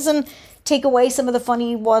it is and take away some of the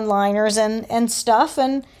funny one-liners and stuff,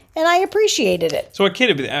 and I appreciated it. So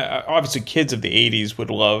obviously kids of the 80s would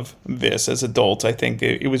love this. As adults, I think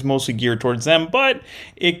it was mostly geared towards them, but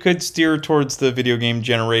it could steer towards the video game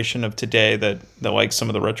generation of today that likes some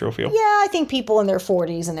of the retro feel. Yeah, I think people in their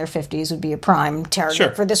 40s and their 50s would be a prime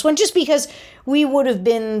target for this one, just because we would have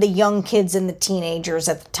been the young kids and the teenagers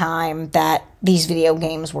at the time that these video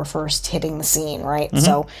games were first hitting the scene, right?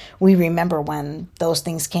 So we remember when those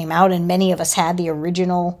things came out, and many of us had the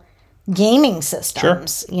original gaming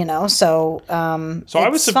systems, so I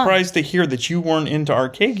was surprised to hear that you weren't into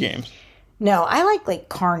arcade games. No, I like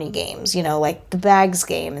carny games, like the Bags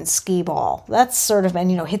game and Skee Ball. That's sort of,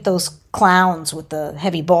 and hit those clowns with the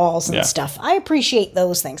heavy balls and stuff. I appreciate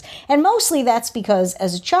those things. And mostly that's because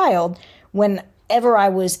as a child, whenever I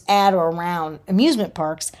was at or around amusement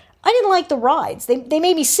parks, I didn't like the rides. They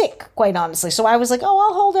made me sick, quite honestly. So I was like,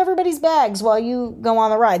 I'll hold everybody's bags while you go on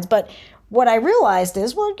the rides. But what I realized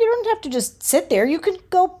is, you don't have to just sit there. You could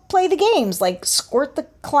go play the games, like squirt the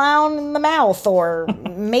clown in the mouth or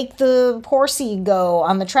make the horsey go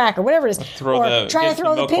on the track or whatever it is. Try to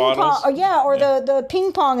throw the ping pong. Or the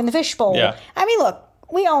ping pong in the fishbowl. Yeah. I mean, look,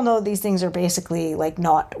 we all know these things are basically like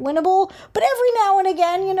not winnable, but every now and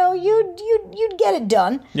again, you'd get it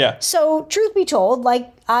done. Yeah. So truth be told,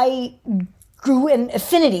 like I grew an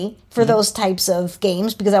affinity for those types of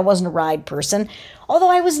games because I wasn't a ride person. Although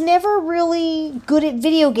I was never really good at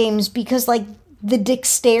video games because, like, the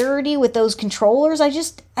dexterity with those controllers, I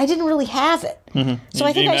didn't really have it. So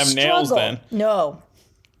I think I struggled. Nails then. No.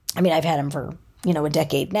 I mean, I've had them for, a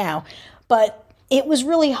decade now. But it was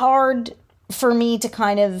really hard for me to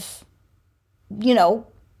kind of,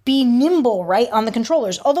 be nimble, right, on the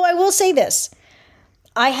controllers. Although I will say this.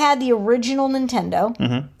 I had the original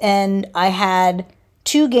Nintendo, and I had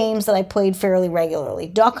 2 games that I played fairly regularly.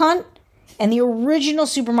 Duck Hunt and the original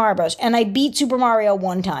Super Mario Bros. And I beat Super Mario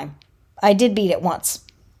one time. I did beat it once.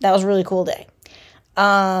 That was a really cool day.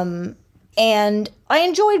 And I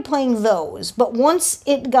enjoyed playing those. But once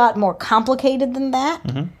it got more complicated than that,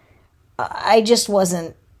 I just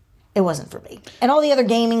wasn't... It wasn't for me. And all the other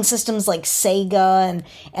gaming systems like Sega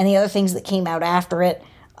and the other things that came out after it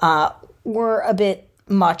were a bit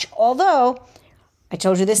much. Although... I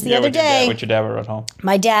told you this the other day. What your dad wrote home.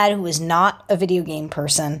 My dad, who is not a video game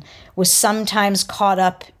person, was sometimes caught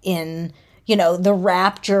up in, the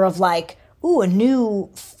rapture of like, ooh, a new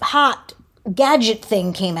hot gadget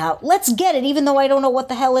thing came out. Let's get it, even though I don't know what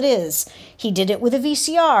the hell it is. He did it with a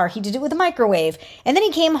VCR. He did it with a microwave. And then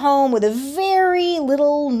he came home with a very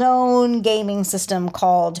little-known gaming system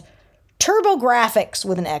called TurboGrafx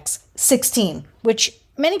with an X 16, which...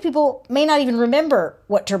 Many people may not even remember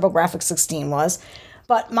what TurboGrafx 16 was,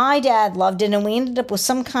 but my dad loved it, and we ended up with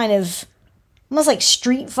some kind of almost like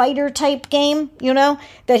Street Fighter type game,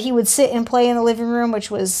 that he would sit and play in the living room,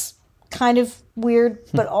 which was kind of weird,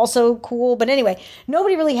 but also cool. But anyway,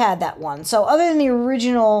 nobody really had that one. So other than the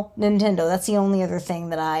original Nintendo, that's the only other thing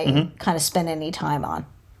that I kind of spent any time on.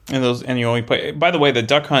 And you only play. By the way, the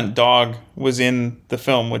Duck Hunt dog was in the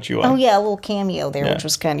film, which you. Oh yeah, a little cameo there, which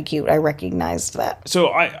was kind of cute. I recognized that.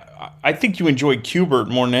 So I think you enjoyed Q*bert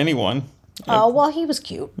more than anyone. Oh, well, he was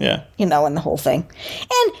cute. Yeah. In the whole thing.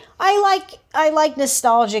 And I like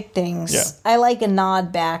nostalgic things. Yeah. I like a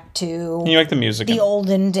nod back to You like the music. the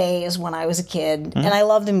olden days when I was a kid. And I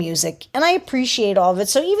love the music. And I appreciate all of it.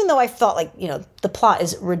 So even though I felt like, the plot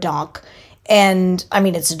is redonk, and I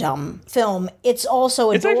mean, it's a dumb film, it's also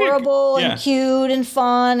adorable and cute and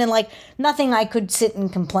fun, and like nothing I could sit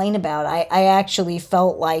and complain about. I actually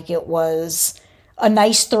felt like it was a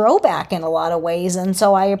nice throwback in a lot of ways, and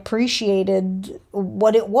so I appreciated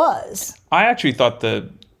what it was. I actually thought the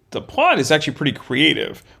plot is actually pretty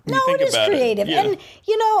creative. When you think it is about creative. Yeah. And,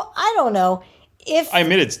 I don't know. If I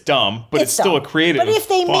admit it's dumb, but it's still a creative But if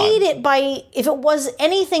they plot. made it if it was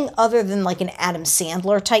anything other than like an Adam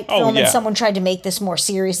Sandler type film, and someone tried to make this more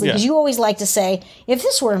seriously, because you always like to say, if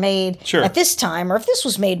this were made at this time, or if this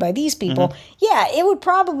was made by these people, it would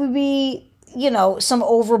probably be, some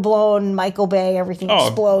overblown Michael Bay, everything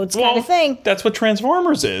explodes kind of thing. That's what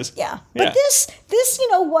Transformers is. Yeah. But this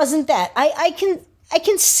wasn't that. I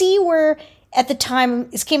can see where at the time,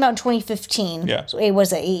 this came out in 2015. Yeah. So it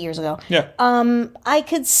was 8 years ago. Yeah. I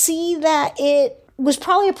could see that it was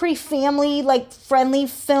probably a pretty family, friendly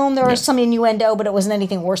film. There was some innuendo, but it wasn't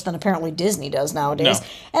anything worse than apparently Disney does nowadays. No.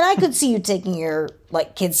 And I could see you taking your,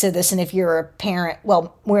 kids to this, and if you're a parent,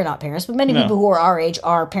 well, we're not parents, but many people who are our age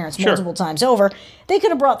are parents multiple times over, they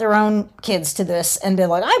could have brought their own kids to this and been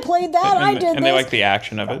like, I played that, I did this. And they like the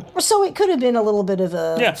action of it. So it could have been a little bit of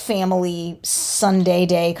a family Sunday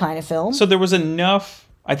day kind of film. So there was enough,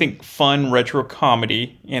 I think, fun retro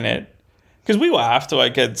comedy in it. Because we laughed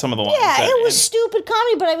at some of the lines. Yeah, it was stupid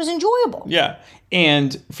comedy, but it was enjoyable. Yeah.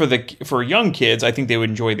 And for young kids, I think they would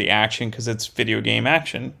enjoy the action because it's video game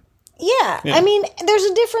action. Yeah. I mean, there's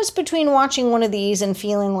a difference between watching one of these and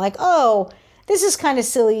feeling like, oh, this is kind of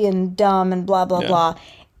silly and dumb and blah, blah, blah.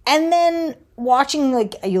 And then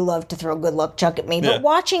watching, you love to throw good luck Chuck at me, but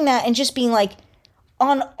watching that and just being like,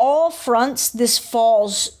 on all fronts, this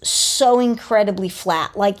falls so incredibly flat.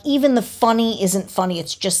 Even the funny isn't funny,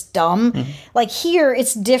 it's just dumb. Mm-hmm. Here,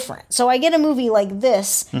 it's different. So I get a movie like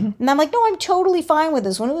this, and I'm like, no, I'm totally fine with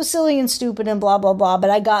this. When it was silly and stupid and blah, blah, blah, but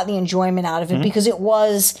I got the enjoyment out of it because it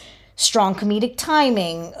was strong comedic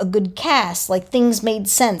timing, a good cast, things made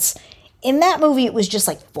sense. In that movie, it was just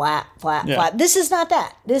flat, flat. This is not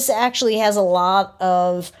that. This actually has a lot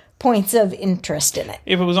of points of interest in it.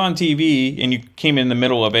 If it was on TV and you came in the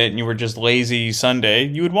middle of it and you were just lazy Sunday,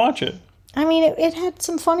 you would watch it. I mean, it had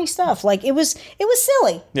some funny stuff. It was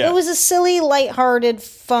silly. Yeah. It was a silly, lighthearted,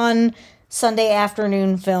 fun Sunday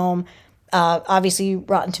afternoon film. Obviously,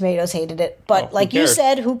 Rotten Tomatoes hated it, but like you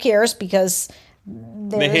said, who cares? Because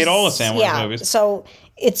they hate all the Sandler movies. So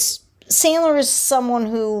Sandler is someone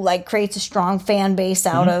who creates a strong fan base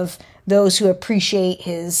out of those who appreciate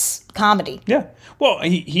his comedy. Yeah. Well,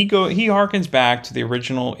 he harkens back to the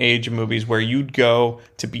original age of movies where you'd go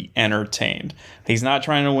to be entertained. He's not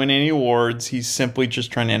trying to win any awards. He's simply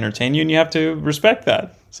just trying to entertain you, and you have to respect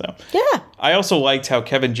that. So yeah. I also liked how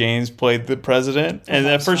Kevin James played the president, and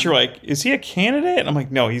at first you're like, "Is he a candidate?" And I'm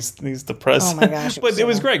like, "No, he's the president." Oh my gosh! But it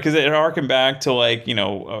was great because it harkened back to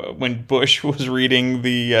when Bush was reading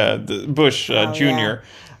the Bush Jr.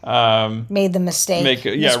 Made the mistake.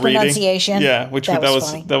 Mispronunciation. Reading. Yeah, which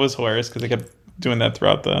that was hilarious because they kept doing that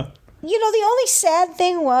throughout the. The only sad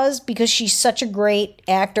thing was because she's such a great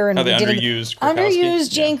actor and they underused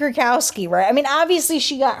Jane Krakowski, right? I mean, obviously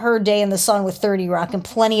she got her day in the sun with 30 Rock and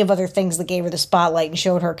plenty of other things that gave her the spotlight and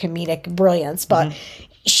showed her comedic brilliance, but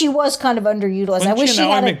she was kind of underutilized. I wish she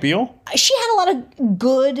had McBeal? She had a lot of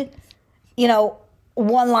good,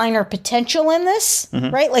 one-liner potential in this,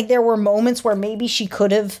 right? There were moments where maybe she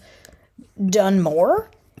could have done more.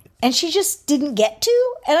 And she just didn't get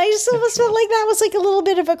to. And I just almost felt like that was a little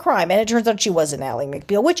bit of a crime. And it turns out she wasn't Ally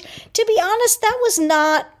McBeal, which, to be honest, that was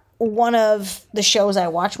not one of the shows I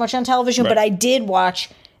watched much on television. Right. But I did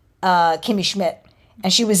watch Kimmy Schmidt.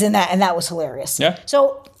 And she was in that. And that was hilarious. Yeah.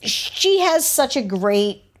 So she has such a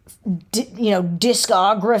great,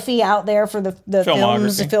 discography out there for the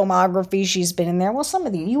films, the filmography. She's been in there. Well, some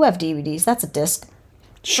of you have DVDs. That's a disc.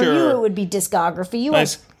 Sure. For you, it would be discography. You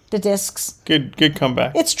nice. have the discs. Good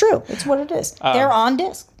comeback. It's true. It's what it is. They're on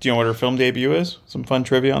disc. Do you know what her film debut is? Some fun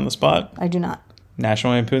trivia on the spot. I do not.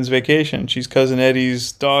 National Lampoon's Vacation. She's Cousin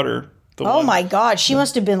Eddie's daughter. My God. She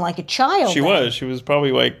must have been like a child. She was. She was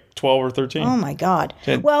probably 12 or 13. Oh my God.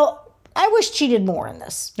 Well, I wish she did more in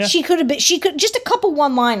this. Yeah. She could just a couple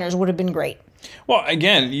one-liners would have been great. Well,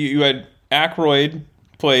 again, you had Aykroyd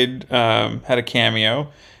played, had a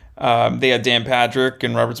cameo. They had Dan Patrick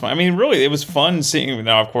and Robert Smith. I mean, really, it was fun seeing,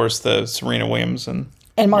 of course, the Serena Williams and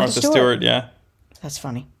Martha Stewart. Yeah. That's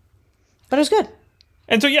funny. But it was good.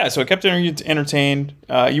 And so it kept you entertained.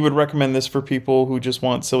 You would recommend this for people who just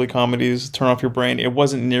want silly comedies, turn off your brain. It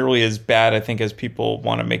wasn't nearly as bad, I think, as people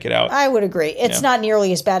want to make it out. I would agree. It's not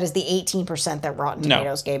nearly as bad as the 18% that Rotten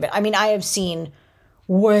Tomatoes gave it. I mean, I have seen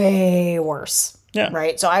way worse. Yeah.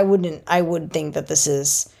 Right? So I would think that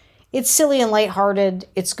it's silly and lighthearted.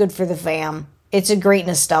 It's good for the fam. It's a great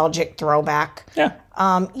nostalgic throwback. Yeah.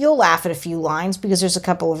 You'll laugh at a few lines because there's a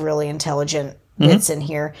couple of really intelligent bits in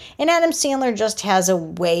here. And Adam Sandler just has a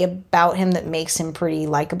way about him that makes him pretty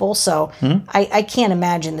likable. So I can't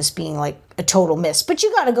imagine this being like a total miss. But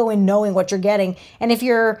you got to go in knowing what you're getting. And if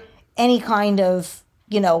you're any kind of,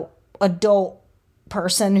 adult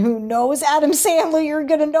person who knows Adam Sandler, you're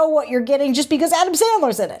going to know what you're getting just because Adam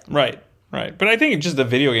Sandler's in it. Right. But I think it's just the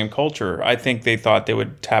video game culture. I think they thought they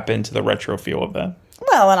would tap into the retro feel of that.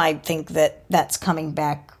 Well, and I think that's coming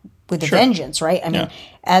back with a vengeance, right? I mean,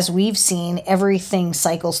 as we've seen, everything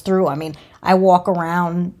cycles through. I mean, I walk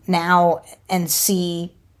around now and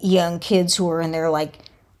see young kids who are in their like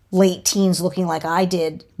late teens looking like I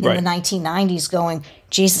did in the 1990s going,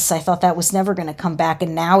 Jesus, I thought that was never going to come back.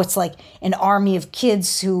 And now it's like an army of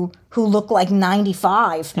kids who look like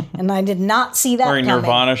 95. And I did not see that wearing coming.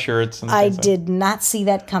 Nirvana shirts. I did not see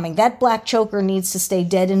that coming. That black choker needs to stay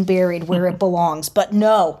dead and buried where it belongs. But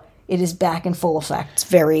no, it is back in full effect. It's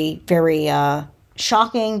very, very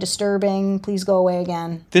shocking, disturbing. Please go away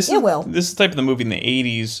again. This is the type of the movie in the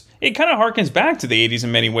 80s. It kind of harkens back to the 80s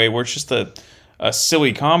in many ways, where it's just a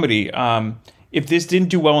silly comedy. If this didn't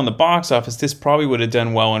do well in the box office, this probably would have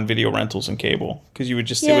done well in video rentals and cable, because it would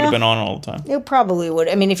have been on all the time. It probably would.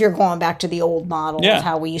 I mean, if you're going back to the old model of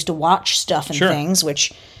how we used to watch stuff and things,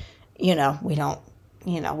 which, we don't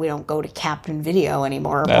go to Captain Video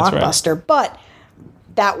anymore or Blockbuster, but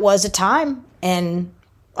that was a time. And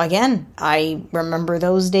again, I remember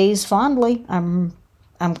those days fondly. I'm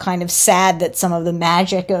kind of sad that some of the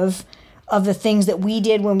magic of the things that we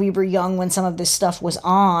did when we were young, when some of this stuff was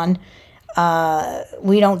on,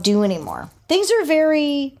 we don't do anymore. Things are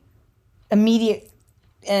very immediate,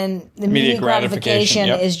 and the immediate gratification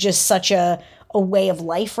is just such a way of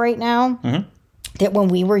life right now that when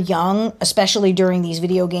we were young, especially during these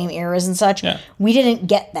video game eras and such, we didn't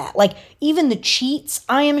get that. Like, even the cheats,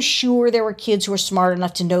 I am sure there were kids who were smart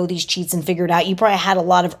enough to know these cheats and figure it out. You probably had a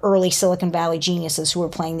lot of early Silicon Valley geniuses who were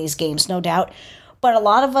playing these games, no doubt. But a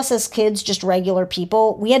lot of us as kids, just regular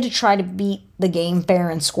people, we had to try to beat the game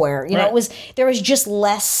fair and square. There was just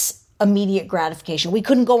less immediate gratification. We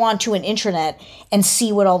couldn't go onto an intranet and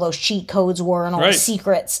see what all those cheat codes were and all the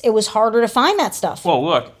secrets. It was harder to find that stuff. Well,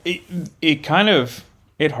 look,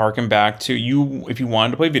 it harkened back to you. If you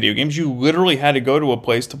wanted to play video games, you literally had to go to a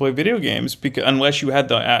place to play video games, because unless you had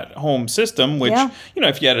the at-home system, which,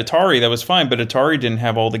 if you had Atari, that was fine. But Atari didn't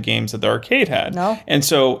have all the games that the arcade had. No. And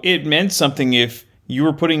so it meant something if you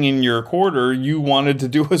were putting in your quarter, you wanted to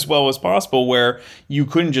do as well as possible, where you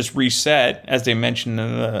couldn't just reset, as they mentioned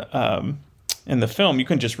in the film. You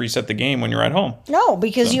couldn't just reset the game when you're at home. No,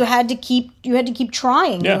 because you had to keep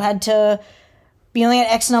trying. You had to be only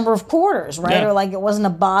at X number of quarters, right? Or like it wasn't a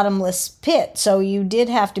bottomless pit. So you did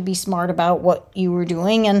have to be smart about what you were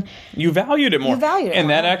doing, and you valued it more. And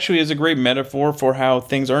that actually is a great metaphor for how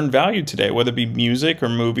things aren't valued today, whether it be music or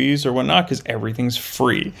movies or whatnot, because everything's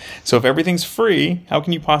free. So if everything's free, how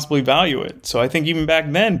can you possibly value it? So I think even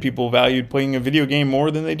back then, people valued playing a video game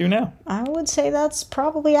more than they do now. I would say that's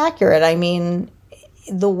probably accurate. I mean,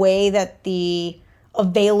 the way that the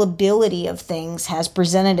availability of things has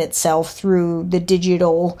presented itself through the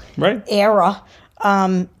digital era,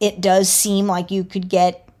 it does seem like you could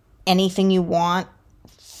get anything you want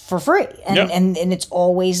for free, and it's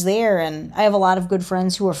always there. And I have a lot of good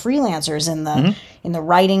friends who are freelancers in the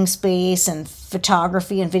writing space and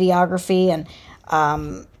photography and videography,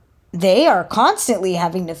 and they are constantly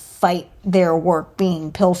having to fight their work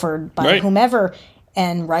being pilfered by whomever,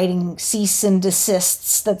 and writing cease and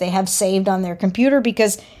desists that they have saved on their computer,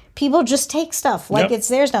 because people just take stuff like it's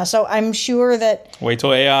theirs now. So I'm sure that... Wait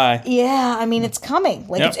till AI. Yeah, I mean, it's coming.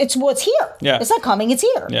 Like, it's here. Yeah. It's not coming, it's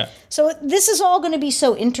here. Yeah. So this is all going to be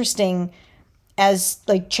so interesting as,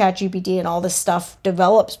 like, ChatGPT and all this stuff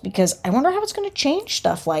develops, because I wonder how it's going to change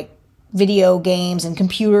stuff like video games and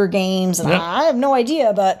computer games, and I have no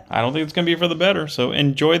idea, but I don't think it's going to be for the better. So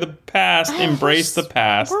enjoy the past, embrace the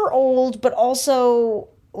past. We're old, but also,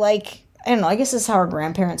 like, I don't know, I guess this is how our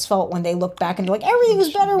grandparents felt when they look back and they're like, everything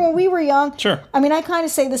was better when we were young. Sure. I mean, I kind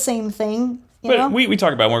of say the same thing. You know? We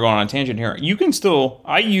talk about, we're going on a tangent here. You can still,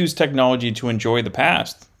 I use technology to enjoy the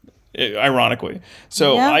past, ironically.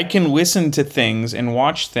 So I can listen to things and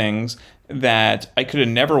watch things that I could have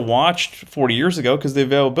never watched 40 years ago because of the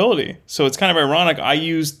availability. So it's kind of ironic. I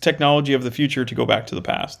use technology of the future to go back to the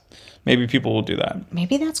past. Maybe people will do that.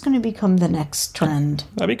 Maybe that's going to become the next trend.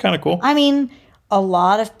 That'd be kind of cool. I mean, a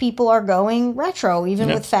lot of people are going retro, even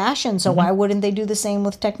with fashion. So why wouldn't they do the same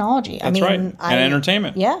with technology? That's right. And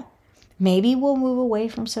entertainment. Yeah. Maybe we'll move away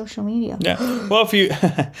from social media. Yeah. Well,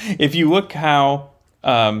 if you look how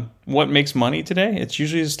what makes money today, it's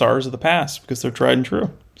usually the stars of the past because they're tried and true.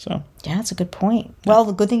 So yeah, that's a good point. Well,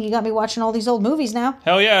 the good thing you got me watching all these old movies now.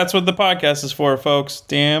 Hell yeah, that's what the podcast is for, folks.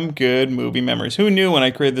 Damn good movie memories. Who knew when I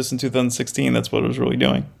created this in 2016 that's what it was really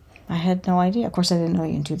doing? I had no idea. Of course, I didn't know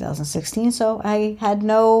you in 2016, so I had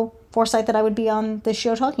no foresight that I would be on this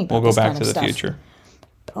show talking about this kind of stuff. We'll go back to the future.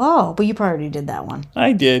 Oh, but you probably already did that one.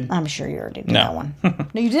 I did. I'm sure you already did that one.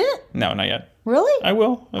 No, you didn't? No, not yet. Really? I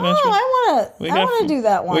will eventually. Oh, I want to do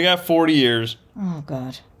that one. We got 40 years. Oh,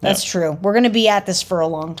 God. That's true. We're going to be at this for a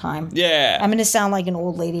long time. Yeah. I'm going to sound like an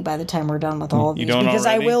old lady by the time we're done with all of these. Because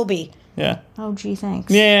already? I will be. Yeah. Oh, gee,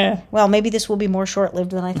 thanks. Yeah. Well, maybe this will be more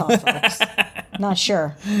short-lived than I thought, folks. Not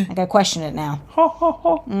sure. I got to question it now. Ho, ho,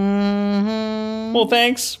 ho. Mm-hmm. Well,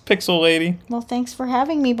 thanks, Pixel Lady. Well, thanks for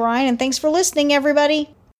having me, Brian, and thanks for listening, everybody.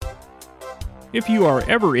 If you are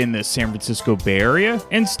ever in the San Francisco Bay Area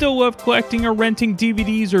and still love collecting or renting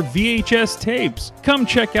DVDs or VHS tapes, come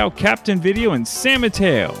check out Captain Video in San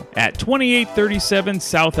Mateo at 2837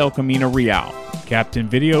 South El Camino Real. Captain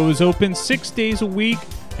Video is open 6 days a week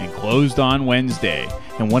and closed on Wednesday,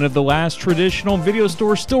 and one of the last traditional video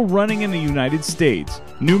stores still running in the United States.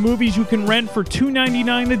 New movies you can rent for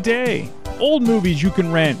 $2.99 a day. Old movies you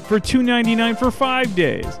can rent for $2.99 for 5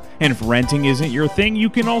 days. And if renting isn't your thing, you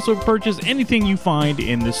can also purchase anything you find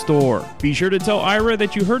in the store. Be sure to tell Ira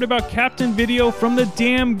that you heard about Captain Video from the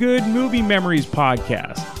Damn Good Movie Memories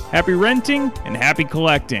podcast. Happy renting and happy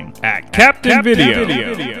collecting at Captain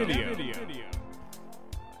Video.